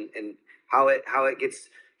world, and how it gets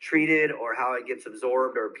treated or how it gets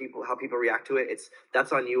absorbed or how people react to it,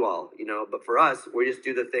 that's on you all, but for us, we just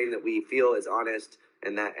do the thing that we feel is honest,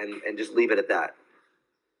 and just leave it at that.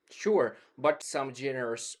 Sure, but some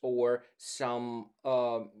genres or some,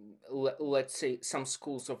 let's say, some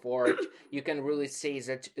schools of art, you can really say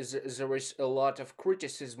that there is a lot of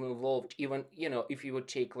criticism involved. Even if you would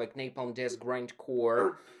take like Napalm Death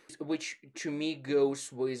grindcore, which to me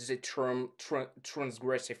goes with the term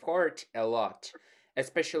transgressive art a lot.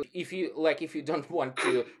 Especially if you don't want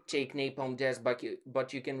to take Napalm Death,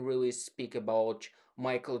 but you can really speak about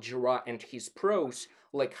Michael Gira and his prose,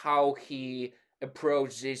 like how he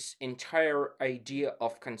approach this entire idea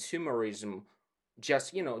of consumerism,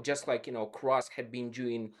 just like Cross had been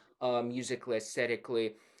doing musically,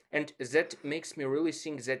 aesthetically, and that makes me really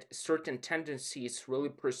think that certain tendencies really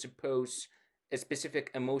presuppose a specific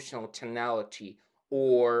emotional tonality,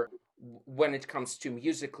 or when it comes to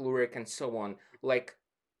music lyric and so on, like,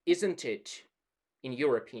 isn't it, in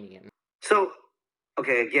your opinion? So,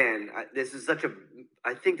 okay, again, I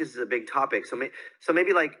think this is a big topic. So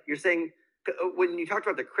maybe like you're saying, when you talked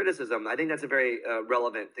about the criticism, I think that's a very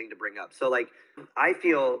relevant thing to bring up. So like, I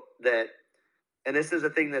feel that, and this is a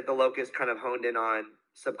thing that the Locust kind of honed in on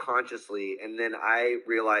subconsciously, and then I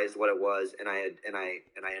realized what it was, and I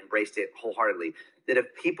embraced it wholeheartedly. That if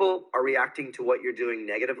people are reacting to what you're doing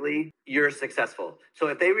negatively, you're successful. So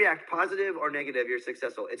if they react positive or negative, you're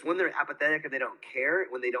successful. It's when they're apathetic and they don't care,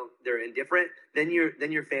 when they're indifferent, then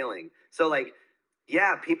you're failing. So like,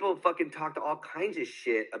 yeah, people fucking talk to all kinds of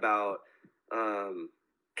shit about um,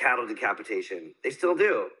 cattle decapitation. They still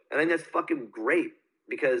do. I think that's fucking great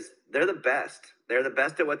because they're the best. They're the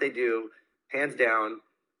best at what they do, hands down.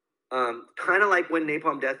 Kind of like when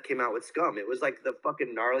Napalm Death came out with Scum. It was like the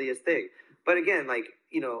fucking gnarliest thing. But again, like,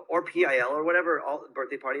 or PIL or whatever, all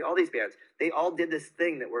Birthday Party, all these bands, they all did this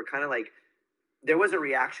thing that were kind of like, there was a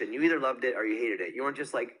reaction. You either loved it or you hated it. You weren't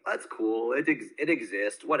just like, that's cool. It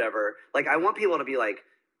exists, whatever. Like, I want people to be like,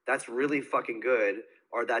 that's really fucking good,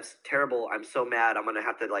 or that's terrible. I'm so mad. I'm going to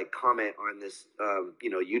have to like comment on this,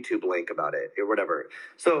 YouTube link about it or whatever.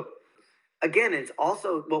 So again, it's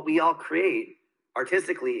also what we all create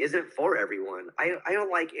artistically isn't for everyone. I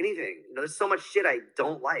don't like anything. There's so much shit I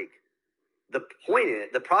don't like.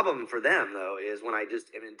 The problem for them though is when I just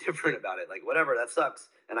am indifferent about it, like whatever, that sucks,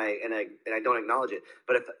 and I don't acknowledge it.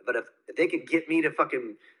 But if they could get me to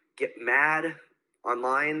fucking get mad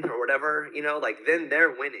online or whatever, like then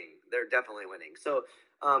they're winning. They're definitely winning. So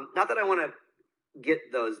not that I want to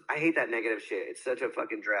get those. I hate that negative shit. It's such a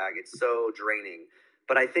fucking drag. It's so draining.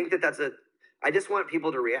 But I think I just want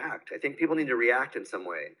people to react. I think people need to react in some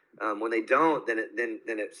way. When they don't, then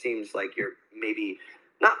it seems like you're maybe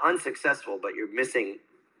not unsuccessful, but you're missing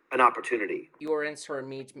an opportunity. Your answer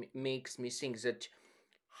makes me think that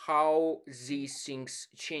how these things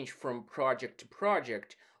change from project to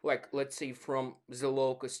project. Like, let's say from The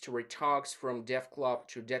Locust to Retox, from Death Club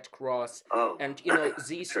to Dead Cross. Oh, And,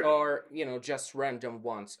 these sure. are, just random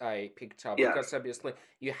ones I picked up, Yeah, because obviously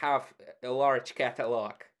you have a large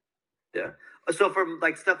catalog. yeah. So from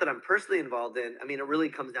like stuff that I'm personally involved in, I mean, it really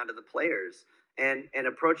comes down to the players and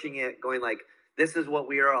approaching it, going like, this is what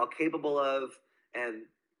we are all capable of, and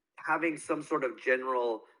having some sort of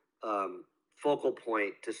general um, focal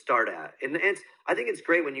point to start at. And I think it's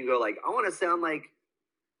great when you go like, I want to sound like,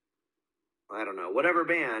 I don't know, whatever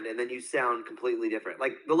band, and then you sound completely different.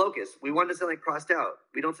 Like the Locust, we wanted to sound like Crossed Out.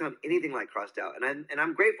 We don't sound anything like Crossed Out, and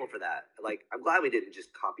I'm grateful for that. Like I'm glad we didn't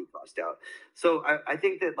just copy Crossed Out. So I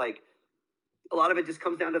think that like a lot of it just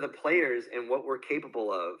comes down to the players and what we're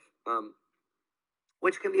capable of,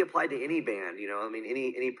 which can be applied to any band. I mean,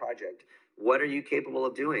 any project. What are you capable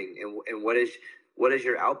of doing, and what is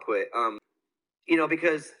your output?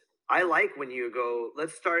 Because I like when you go,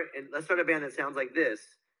 let's start a band that sounds like this,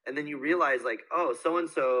 and then you realize like, oh, so and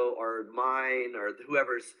so or mine or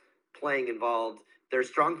whoever's playing involved, their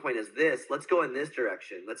strong point is this. Let's go in this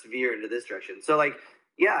direction. Let's veer into this direction. So like,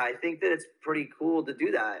 yeah, I think that it's pretty cool to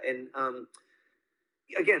do that. And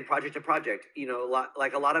again, project to project,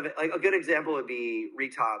 like a lot of it, like a good example would be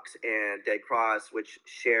Retox and Dead Cross, which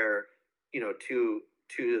share, two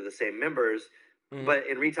of the same members. Mm-hmm. But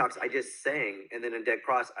in Retox, I just sang, and then in Dead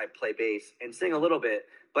Cross, I play bass and sing a little bit.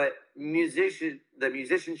 But the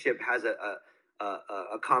musicianship has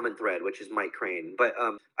a common thread, which is Mike Crane. But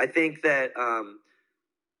I think that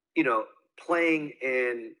playing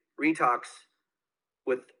in Retox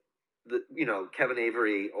with Kevin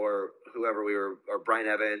Avery or whoever or Brian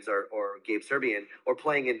Evans or Gabe Serbian, or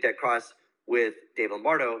playing in Dead Cross with Dave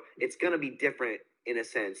Lombardo, it's going to be different in a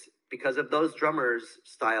sense because of those drummers'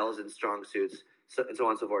 styles and strong suits, and so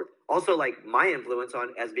on and so forth. Also, like my influence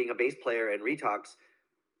on as being a bass player in Retox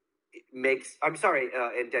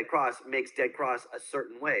in Dead Cross makes Dead Cross a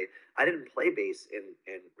certain way. I didn't play bass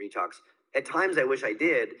in Retox. At times I wish I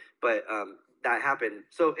did, but that happened.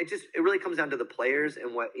 So it really comes down to the players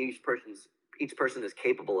and what each person is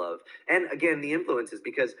capable of. And again, the influences,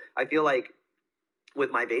 because I feel like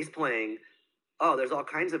with my bass playing, there's all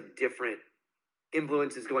kinds of different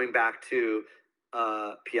influences going back to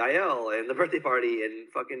PIL and The Birthday Party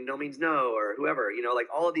and fucking No Means No or whoever, like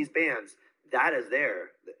all of these bands, that is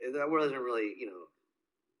there. That wasn't really,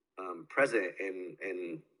 present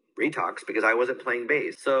in Retox because I wasn't playing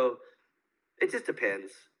bass. So it just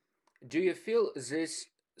depends. Do you feel this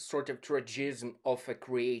sort of tragism of a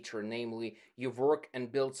creator, namely you work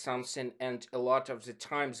and build something, and a lot of the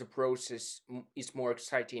time the process is more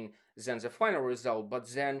exciting than the final result, but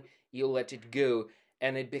then you let it go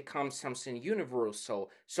and it becomes something universal?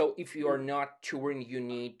 So if you are not touring, you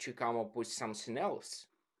need to come up with something else.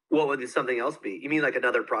 What would something else be? You mean like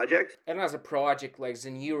another project? Another project, like the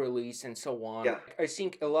new release and so on. Yeah. I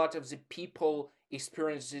think a lot of the people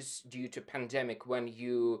experience this due to pandemic, when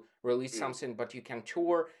you release something but you can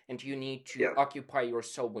tour and you need to occupy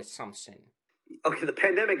yourself with something. Okay, the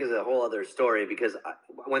pandemic is a whole other story because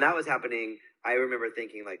when that was happening, I remember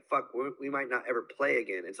thinking like, fuck, we might not ever play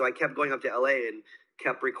again. And so I kept going up to LA and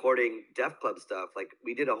kept recording Def Club stuff. Like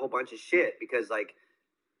we did a whole bunch of shit because like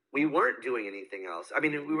we weren't doing anything else. I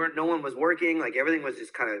mean, no one was working. Like everything was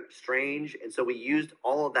just kind of strange. And so we used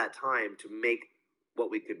all of that time to make what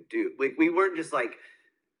we could do. We weren't just like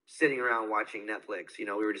sitting around watching Netflix, we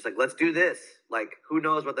were just like, let's do this. Like, who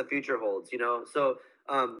knows what the future holds, So,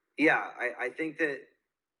 I think that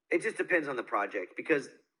it just depends on the project, because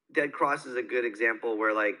Dead Cross is a good example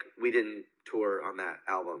where like we didn't tour on that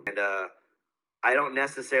album. And I don't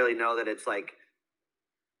necessarily know that it's like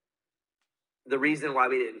the reason why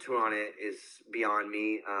we didn't tour on it is beyond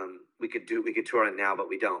me. We could tour on it now, but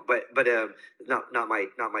we don't. But not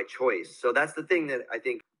my choice. So that's the thing that I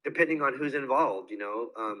think, depending on who's involved,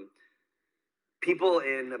 people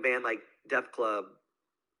in a band like Def Club,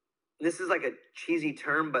 this is like a cheesy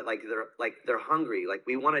term, but like they're hungry. Like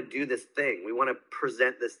we want to do this thing. We want to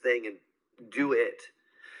present this thing and do it.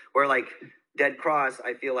 Where like Dead Cross,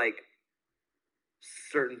 I feel like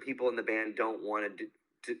certain people in the band don't want to do.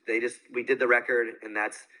 We did the record, and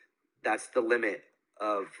that's the limit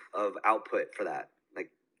of output for that.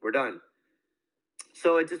 Like we're done.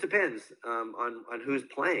 So it just depends on who's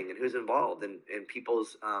playing and who's involved, and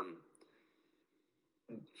people's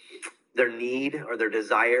their need or their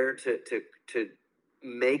desire to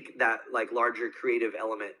make that like larger creative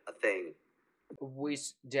element a thing.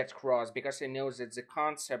 With Dead Cross, because I know that the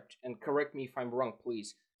concept, and correct me if I'm wrong,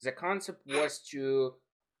 please, the concept was to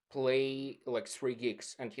play like 3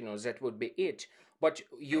 gigs and that would be it. But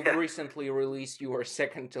you've recently released your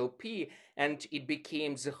second LP, and it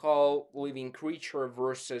became the whole living creature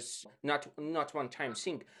versus not one time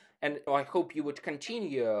thing. And I hope you would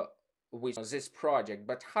continue with this project.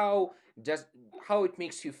 But how it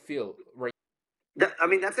makes you feel right?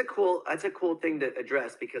 That's a cool thing to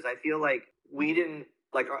address, because I feel like we didn't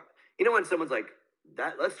like when someone's like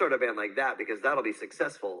that, let's start a band like that because that'll be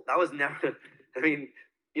successful. That was never. I mean,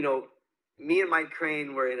 me and Mike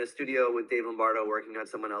Crane were in a studio with Dave Lombardo working on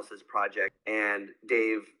someone else's project, and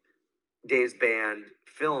Dave's band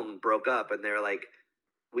Film broke up, and they're like,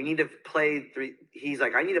 we need to play 3. He's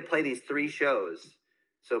like, I need to play these 3 shows.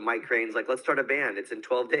 So Mike Crane's like, let's start a band. It's in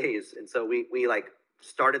 12 days. And so we like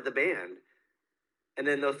started the band. And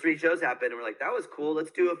then those 3 shows happened, and we're like, that was cool.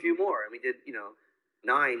 Let's do a few more. And we did,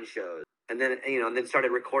 9 shows. And then, and then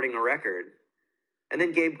started recording a record. And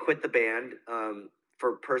then Gabe quit the band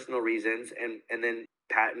for personal reasons. And then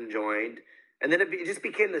Patton joined. And then it just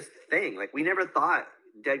became this thing. Like, we never thought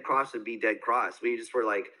dead cross would be dead cross. We just were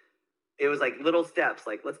like, it was like little steps,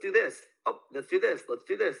 like let's do this. Oh, let's do this. Let's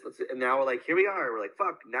do this. And now we're like, here we are. We're like,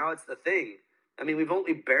 fuck. Now it's the thing. I mean, we've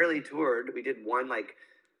only barely toured. We did one like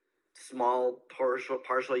small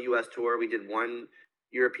partial U.S. tour. We did one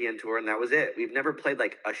European tour, and that was it. We've never played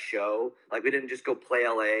like a show. Like we didn't just go play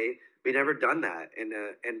L.A. We never done that, and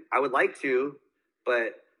I would like to,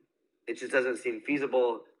 but it just doesn't seem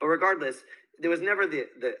feasible. But regardless, there was never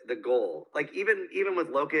the goal. Like even with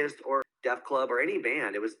Locust or Def Club or any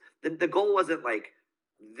band, it was the goal wasn't like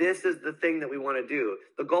this is the thing that we want to do.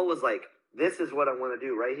 The goal was like this is what I want to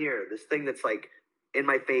do right here. This thing that's like in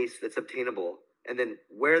my face that's obtainable. And then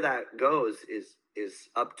where that goes is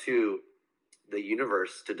up to the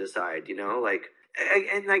universe to decide, you know, like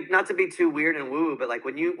and like not to be too weird and woo, but like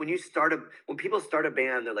when people start a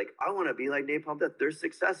band, they're like, I want to be like Napalm Death. They're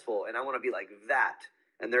successful, and I want to be like that.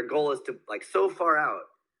 And their goal is to like so far out.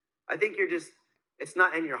 I think it's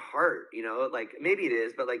not in your heart, you know. Like maybe it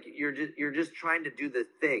is, but like you're just trying to do the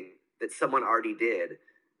thing that someone already did.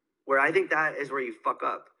 Where I think that is where you fuck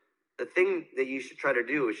up. The thing that you should try to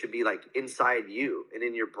do should be like inside you and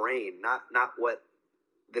in your brain, not what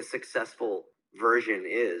the successful version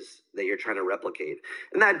is that you're trying to replicate.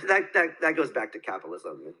 And that goes back to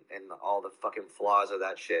capitalism and all the fucking flaws of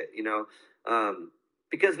that shit, you know.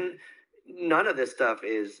 Because none of this stuff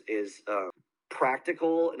is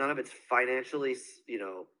practical. None of it's financially, you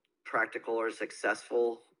know, practical or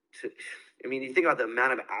successful. I mean, you think about the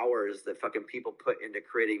amount of hours that fucking people put into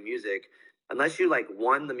creating music. Unless you like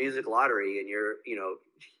won the music lottery and you're, you know,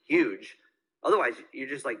 huge. Otherwise, you're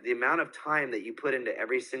just like the amount of time that you put into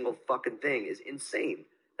every single fucking thing is insane.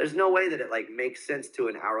 There's no way that it like makes sense to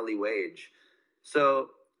an hourly wage. So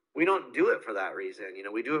we don't do it for that reason. You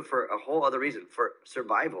know, we do it for a whole other reason, for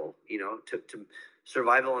survival, you know, to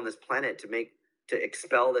survival on this planet, to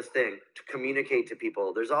expel this thing, to communicate to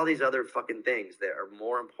people. There's all these other fucking things that are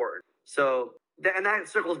more important. So, and that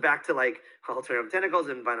circles back to like Alternative Tentacles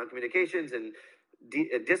and Vinyl Communications and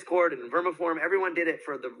Discord and Vermiform. Everyone did it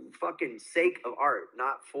for the fucking sake of art,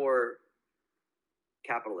 not for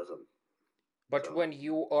capitalism. But when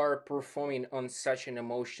you are performing on such an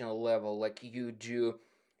emotional level like you do,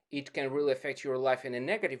 it can really affect your life in a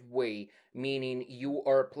negative way, meaning you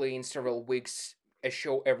are playing several weeks a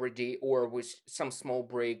show every day or with some small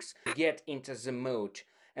breaks, get into the mode,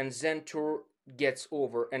 and then tour gets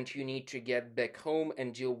over and you need to get back home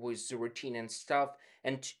and deal with the routine and stuff,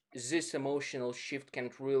 and this emotional shift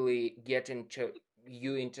can really get into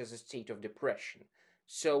you into the state of depression.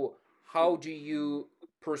 So how do you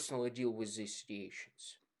personally deal with these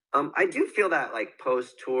situations? I do feel that like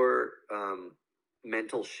post tour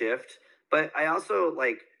mental shift, but I also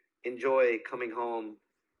like enjoy coming home,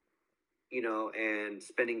 you know, and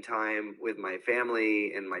spending time with my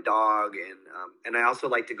family and my dog, and I also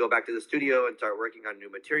like to go back to the studio and start working on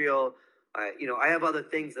new material. You know, I have other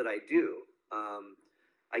things that I do.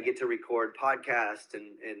 I get to record podcasts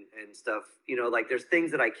and stuff. You know, like there's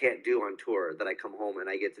things that I can't do on tour that I come home and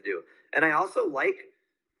I get to do. And I also like,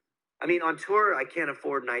 I mean, on tour I can't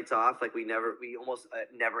afford nights off. Like we almost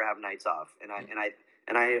never have nights off, and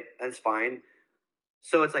I that's fine.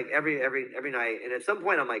 So it's like every night, and at some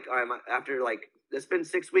point I'm like, I'm after like it's been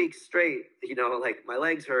 6 weeks straight, you know, like my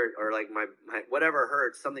legs hurt or like my whatever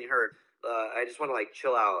hurts, something hurt. I just want to like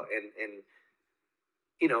chill out and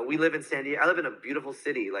you know, we live in San Diego. I live in a beautiful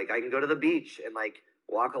city. Like I can go to the beach and like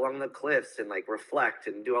walk along the cliffs and like reflect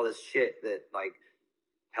and do all this shit that like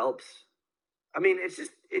helps. I mean,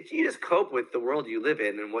 you just cope with the world you live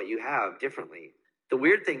in and what you have differently. The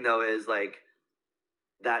weird thing though is like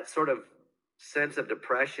that sort of sense of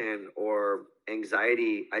depression or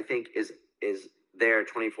anxiety, I think is there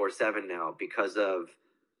 24/7 now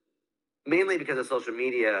mainly because of social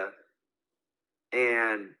media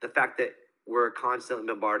and the fact that we're constantly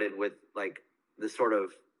bombarded with like the sort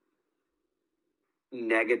of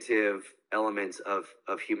negative elements of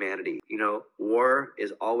humanity. You know, war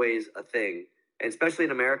is always a thing. And especially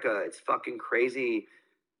in America, it's fucking crazy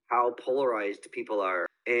how polarized people are.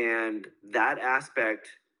 And that aspect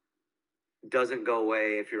doesn't go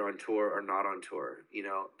away if you're on tour or not on tour. You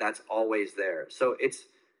know, that's always there. So it's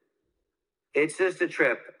just a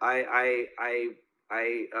trip. I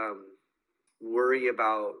worry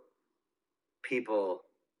about people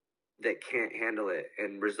that can't handle it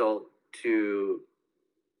and result to,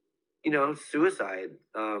 you know, suicide,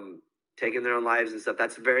 taking their own lives and stuff.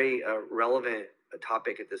 That's a very relevant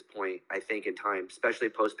topic at this point, I think, in time, especially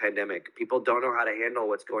post-pandemic. People don't know how to handle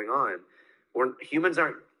what's going on. Humans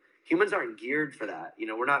aren't geared for that. You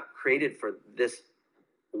know, we're not created for this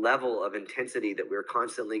level of intensity that we're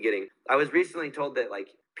constantly getting. I was recently told that like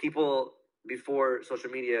people before social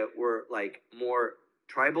media were like more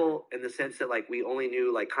tribal in the sense that like we only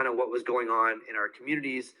knew like kind of what was going on in our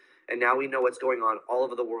communities, and now we know what's going on all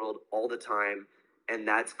over the world all the time, and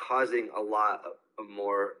that's causing a lot of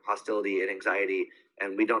more hostility and anxiety,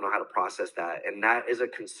 and we don't know how to process that, and that is a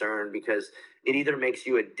concern because it either makes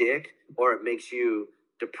you a dick or it makes you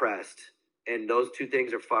depressed, and those two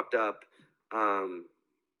things are fucked up. um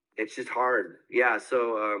it's just hard. Yeah.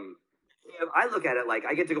 So I look at it like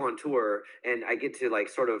I get to go on tour and I get to like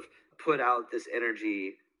sort of put out this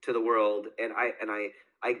energy to the world, and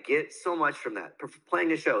I get so much from that.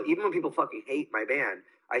 Playing a show, even when people fucking hate my band,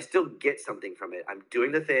 I still get something from it. I'm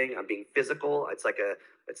doing the thing. I'm being physical. It's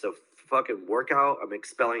a fucking workout. I'm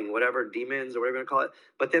expelling whatever demons or whatever you want to call it.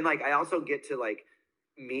 But then like I also get to like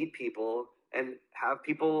meet people and have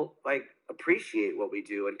people like appreciate what we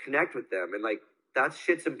do and connect with them, and like that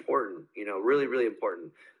shit's important, really, really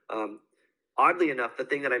important. Um, Oddly enough, the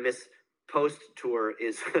thing that I miss post tour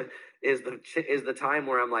is is the time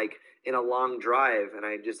where I'm like in a long drive and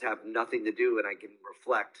I just have nothing to do and I can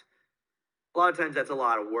reflect. A lot of times that's a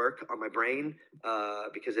lot of work on my brain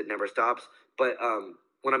because it never stops. But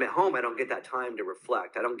when I'm at home, I don't get that time to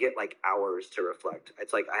reflect. I don't get like hours to reflect.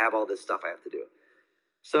 It's like I have all this stuff I have to do.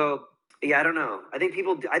 So yeah, I don't know. I think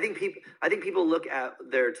people look at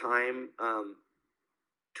their time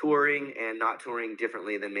touring and not touring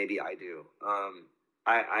differently than maybe I do.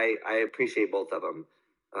 I appreciate both of them.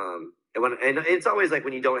 And it's always like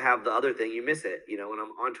when you don't have the other thing, you miss it. When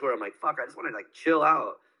I'm on tour, I'm like, fuck, I just want to like chill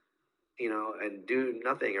out, and do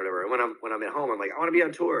nothing or whatever. When I'm at home, I'm like, I want to be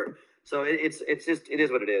on tour. So it's just it is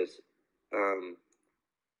what it is. Um,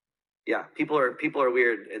 yeah, people are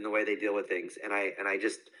weird in the way they deal with things, and I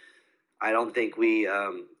just I don't think we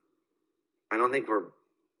I don't think we're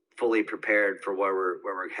fully prepared for where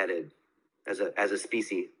we're headed as a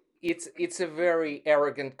species. It's a very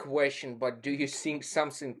arrogant question, but do you think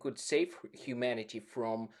something could save humanity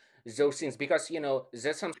from those things? Because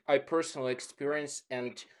that's something I personally experience,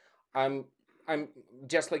 and I'm I'm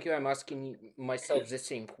just like you. I'm asking myself the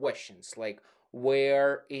same questions, like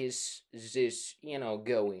where is this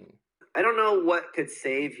going? I don't know what could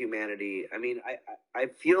save humanity. I mean, I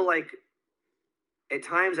feel like at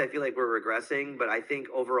times I feel like we're regressing, but I think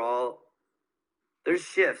overall there's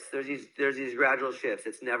shifts. There's these gradual shifts.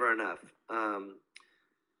 It's never enough.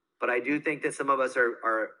 But I do think that some of us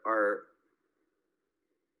are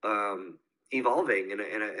um, evolving in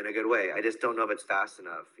a good way. I just don't know if it's fast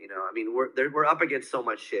enough. I mean, we're up against so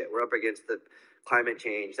much shit. We're up against the climate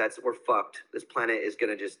change. We're fucked. This planet is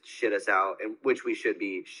gonna just shit us out, and which we should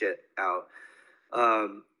be shit out.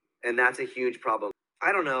 And that's a huge problem.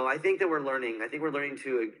 I don't know. I think that we're learning. I think we're learning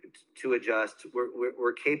to adjust.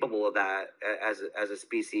 We're capable of that as a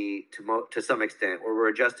species to some extent, where we're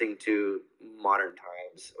adjusting to modern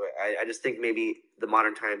times. I just think maybe the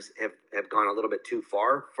modern times have gone a little bit too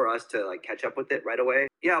far for us to like catch up with it right away.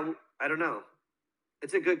 Yeah, I don't know.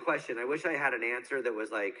 It's a good question. I wish I had an answer that was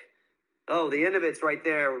like, oh, the end of it's right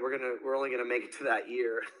there. We're only gonna make it to that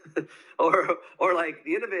year, or like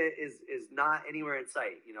the end of it is not anywhere in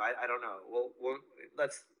sight. I don't know. Well,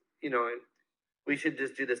 let's you know we should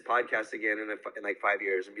just do this podcast again in like 5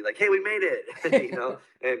 years and be like, hey, we made it. And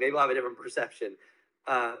maybe we'll have a different perception.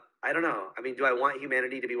 I don't know. I mean, do I want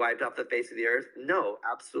humanity to be wiped off the face of the earth? No,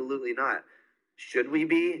 absolutely not. Should we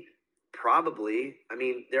be? Probably. I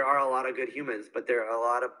mean, there are a lot of good humans, but there are a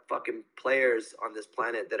lot of fucking players on this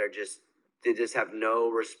planet that are just they just have no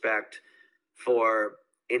respect for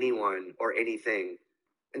anyone or anything,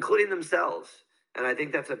 including themselves. And I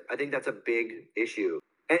think that's a big issue.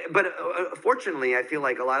 But fortunately, I feel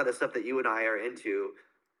like a lot of the stuff that you and I are into,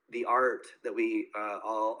 the art that we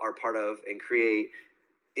all are part of and create,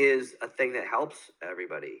 is a thing that helps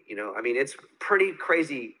everybody. I mean, it's pretty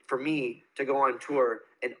crazy for me to go on tour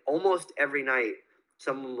and almost every night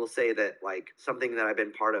someone will say that like something that I've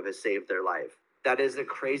been part of has saved their life. That is a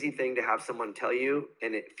crazy thing to have someone tell you,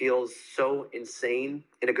 and it feels so insane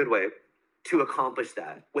in a good way to accomplish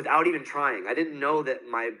that without even trying. I didn't know that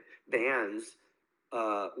my bands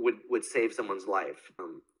would save someone's life.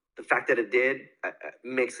 The fact that it did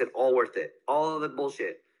makes it all worth it. All of the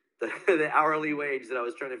bullshit, the hourly wage that I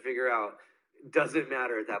was trying to figure out doesn't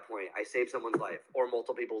matter at that point. I saved someone's life or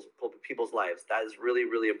multiple people's lives. That is really,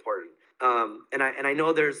 really important. And I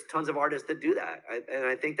know there's tons of artists that do that, and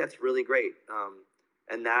I think that's really great.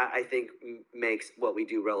 And that I think makes what we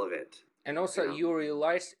do relevant. And You also, know. you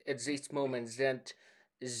realize at this moment that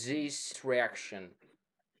this reaction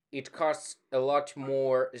it costs a lot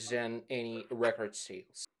more than any record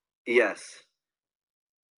sales. Yes.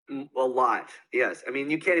 A lot. Yes. I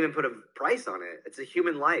mean, you can't even put a price on it. It's a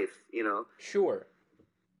human life. Sure.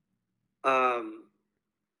 Um,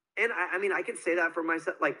 and I mean, I can say that for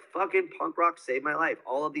myself. Like, fucking punk rock saved my life.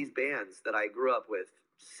 All of these bands that I grew up with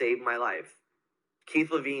saved my life.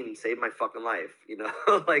 Keith Levine saved my fucking life, you know,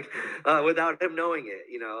 like without him knowing it,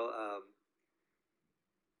 you know.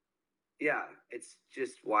 Yeah, it's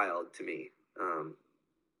just wild to me.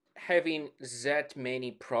 Having that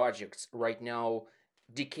many projects right now,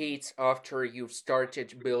 decades after you've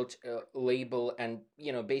started build a label, and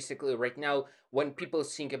basically right now when people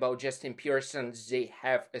think about Justin Pearson, they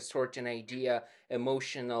have a certain idea,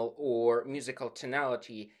 emotional or musical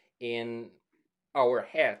tonality in our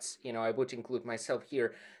heads. I would include myself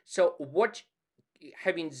here. So what,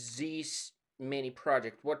 having these many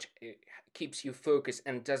projects, what keeps you focused,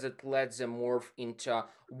 and does it let them morph into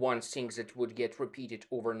one thing that would get repeated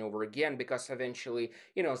over and over again? Because eventually,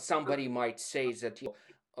 somebody might say that,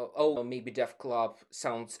 oh, maybe Def Club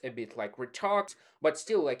sounds a bit like Retox, but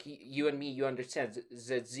still, like you and me, you understand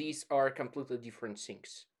that these are completely different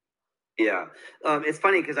things. Yeah, it's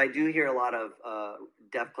funny because I do hear a lot of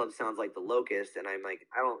Def Club sounds like the Locust, and I'm like,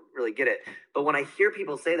 I don't really get it. But when I hear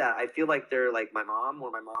people say that, I feel like they're like my mom,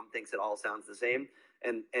 where my mom thinks it all sounds the same.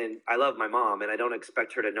 And I love my mom, and I don't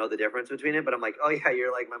expect her to know the difference between it. But I'm like, oh yeah,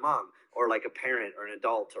 you're like my mom, or like a parent or an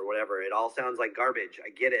adult or whatever. It all sounds like garbage. I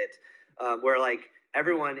get it. Where like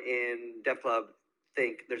everyone in Def Club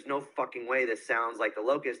think there's no fucking way this sounds like the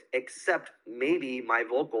Locust, except maybe my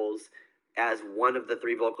vocals as one of the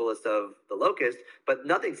three vocalists of the Locust, but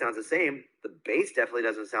nothing sounds the same. The bass definitely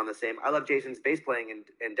doesn't sound the same. I love Jason's bass playing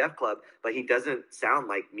in Def Club, but he doesn't sound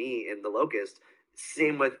like me in the Locust.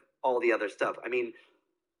 Same with all the other stuff. I mean,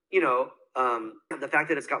 the fact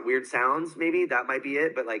that it's got weird sounds, maybe that might be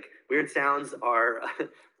it. But like weird sounds are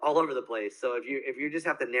all over the place. So if you just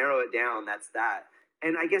have to narrow it down, that's that.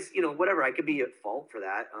 And I guess whatever. I could be at fault for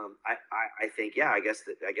that. I think yeah. I guess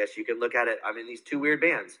you can look at it. I mean, these two weird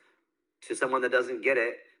bands to someone that doesn't get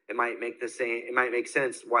it, it might make the same. It might make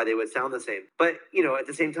sense why they would sound the same. But at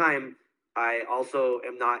the same time, I also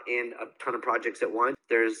am not in a ton of projects at once.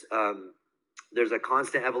 There's a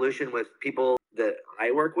constant evolution with people that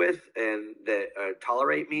I work with and that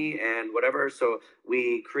tolerate me and whatever. So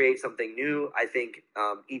we create something new. I think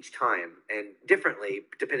each time and differently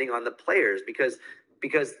depending on the players because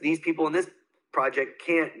these people in this project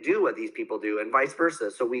can't do what these people do and vice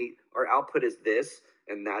versa. So our output is this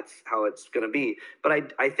and that's how it's going to be.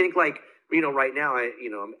 But I think like right now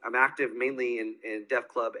I'm active mainly in Def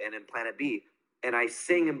Club and in Planet B, and I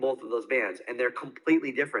sing in both of those bands, and they're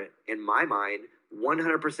completely different in my mind,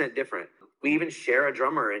 100% different. We even share a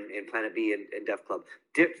drummer in Planet B and Def Club.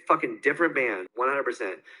 Fucking different band,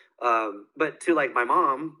 100%. But to like my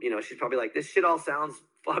mom, she's probably like, this shit all sounds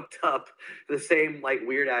fucked up, the same like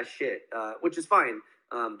weird ass shit, which is fine.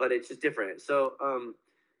 But it's just different. So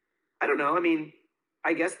I don't know. I mean,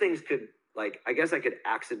 I guess things could I guess I could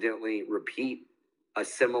accidentally repeat a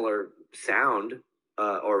similar sound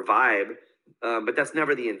or vibe, but that's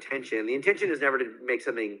never the intention. The intention is never to make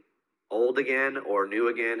something old again or new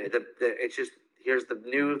again. It's just here's the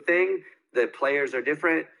new thing. The players are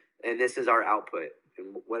different, and this is our output,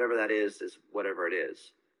 and whatever that is whatever it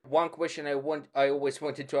is. One question I always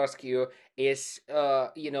wanted to ask you is,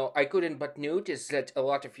 I couldn't but notice that a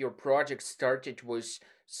lot of your projects started with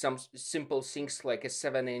some simple things like a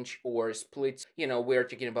 7-inch or splits. We're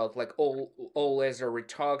talking about like all leather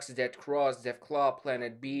Retox, Dead Cross, Death Club,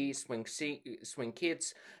 Planet B, Swing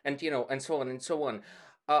Kids, and and so on and so on.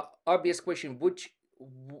 Obvious question: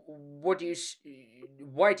 what do you,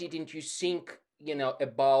 why didn't you think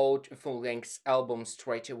about full length albums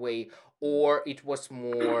straight away, or it was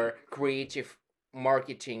more creative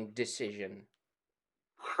marketing decision?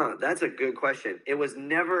 Huh, that's a good question. It was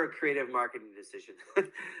never a creative marketing decision.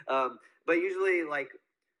 But usually, like,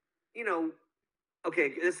 you know,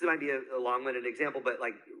 okay, this might be a long-winded example, but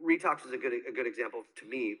like Retox is a good example to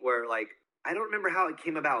me, where like I don't remember how it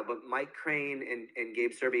came about, but Mike Crane and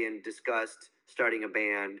Gabe Serbian discussed starting a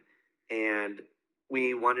band, and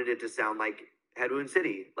we wanted it to sound like Headwound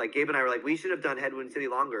City. Like Gabe and I were like, we should have done Headwound City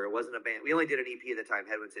longer. It wasn't a band. We only did an EP at the time,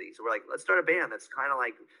 Headwound City. So we're like, let's start a band that's kind of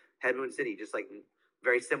like Headwound City, just like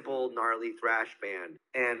very simple, gnarly thrash band.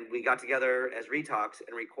 And we got together as Retox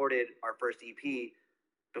and recorded our first EP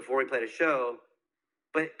before we played a show,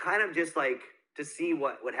 but kind of just like to see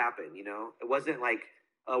what would happen. It wasn't like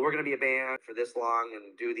we're gonna be a band for this long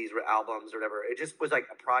and do these albums or whatever. It just was like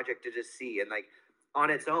a project to just see, and like on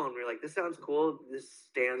its own, we are like, this sounds cool. This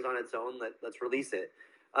stands on its own. Let's release it.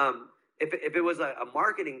 If it was a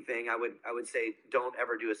marketing thing, I would say don't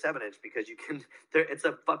ever do a 7-inch because you can. It's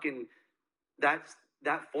a fucking that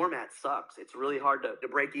format sucks. It's really hard to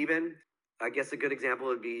break even. I guess a good example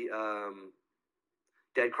would be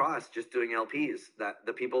dead cross just doing LPs. That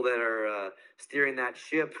the people that are steering that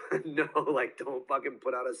ship know, like, don't fucking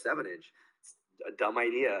put out a 7-inch. It's a dumb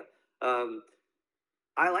idea.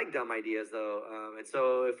 I like dumb ideas though, and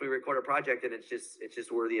so if we record a project and it's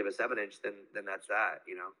just worthy of a 7-inch, then that's that,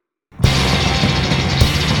 you know.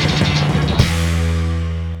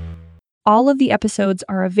 All of the episodes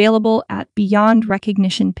are available at Beyond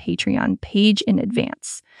Recognition Patreon page in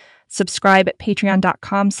advance. Subscribe at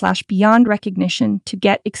patreon.com/Beyond Recognition to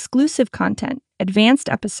get exclusive content, advanced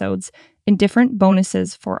episodes, and different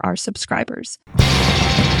bonuses for our subscribers.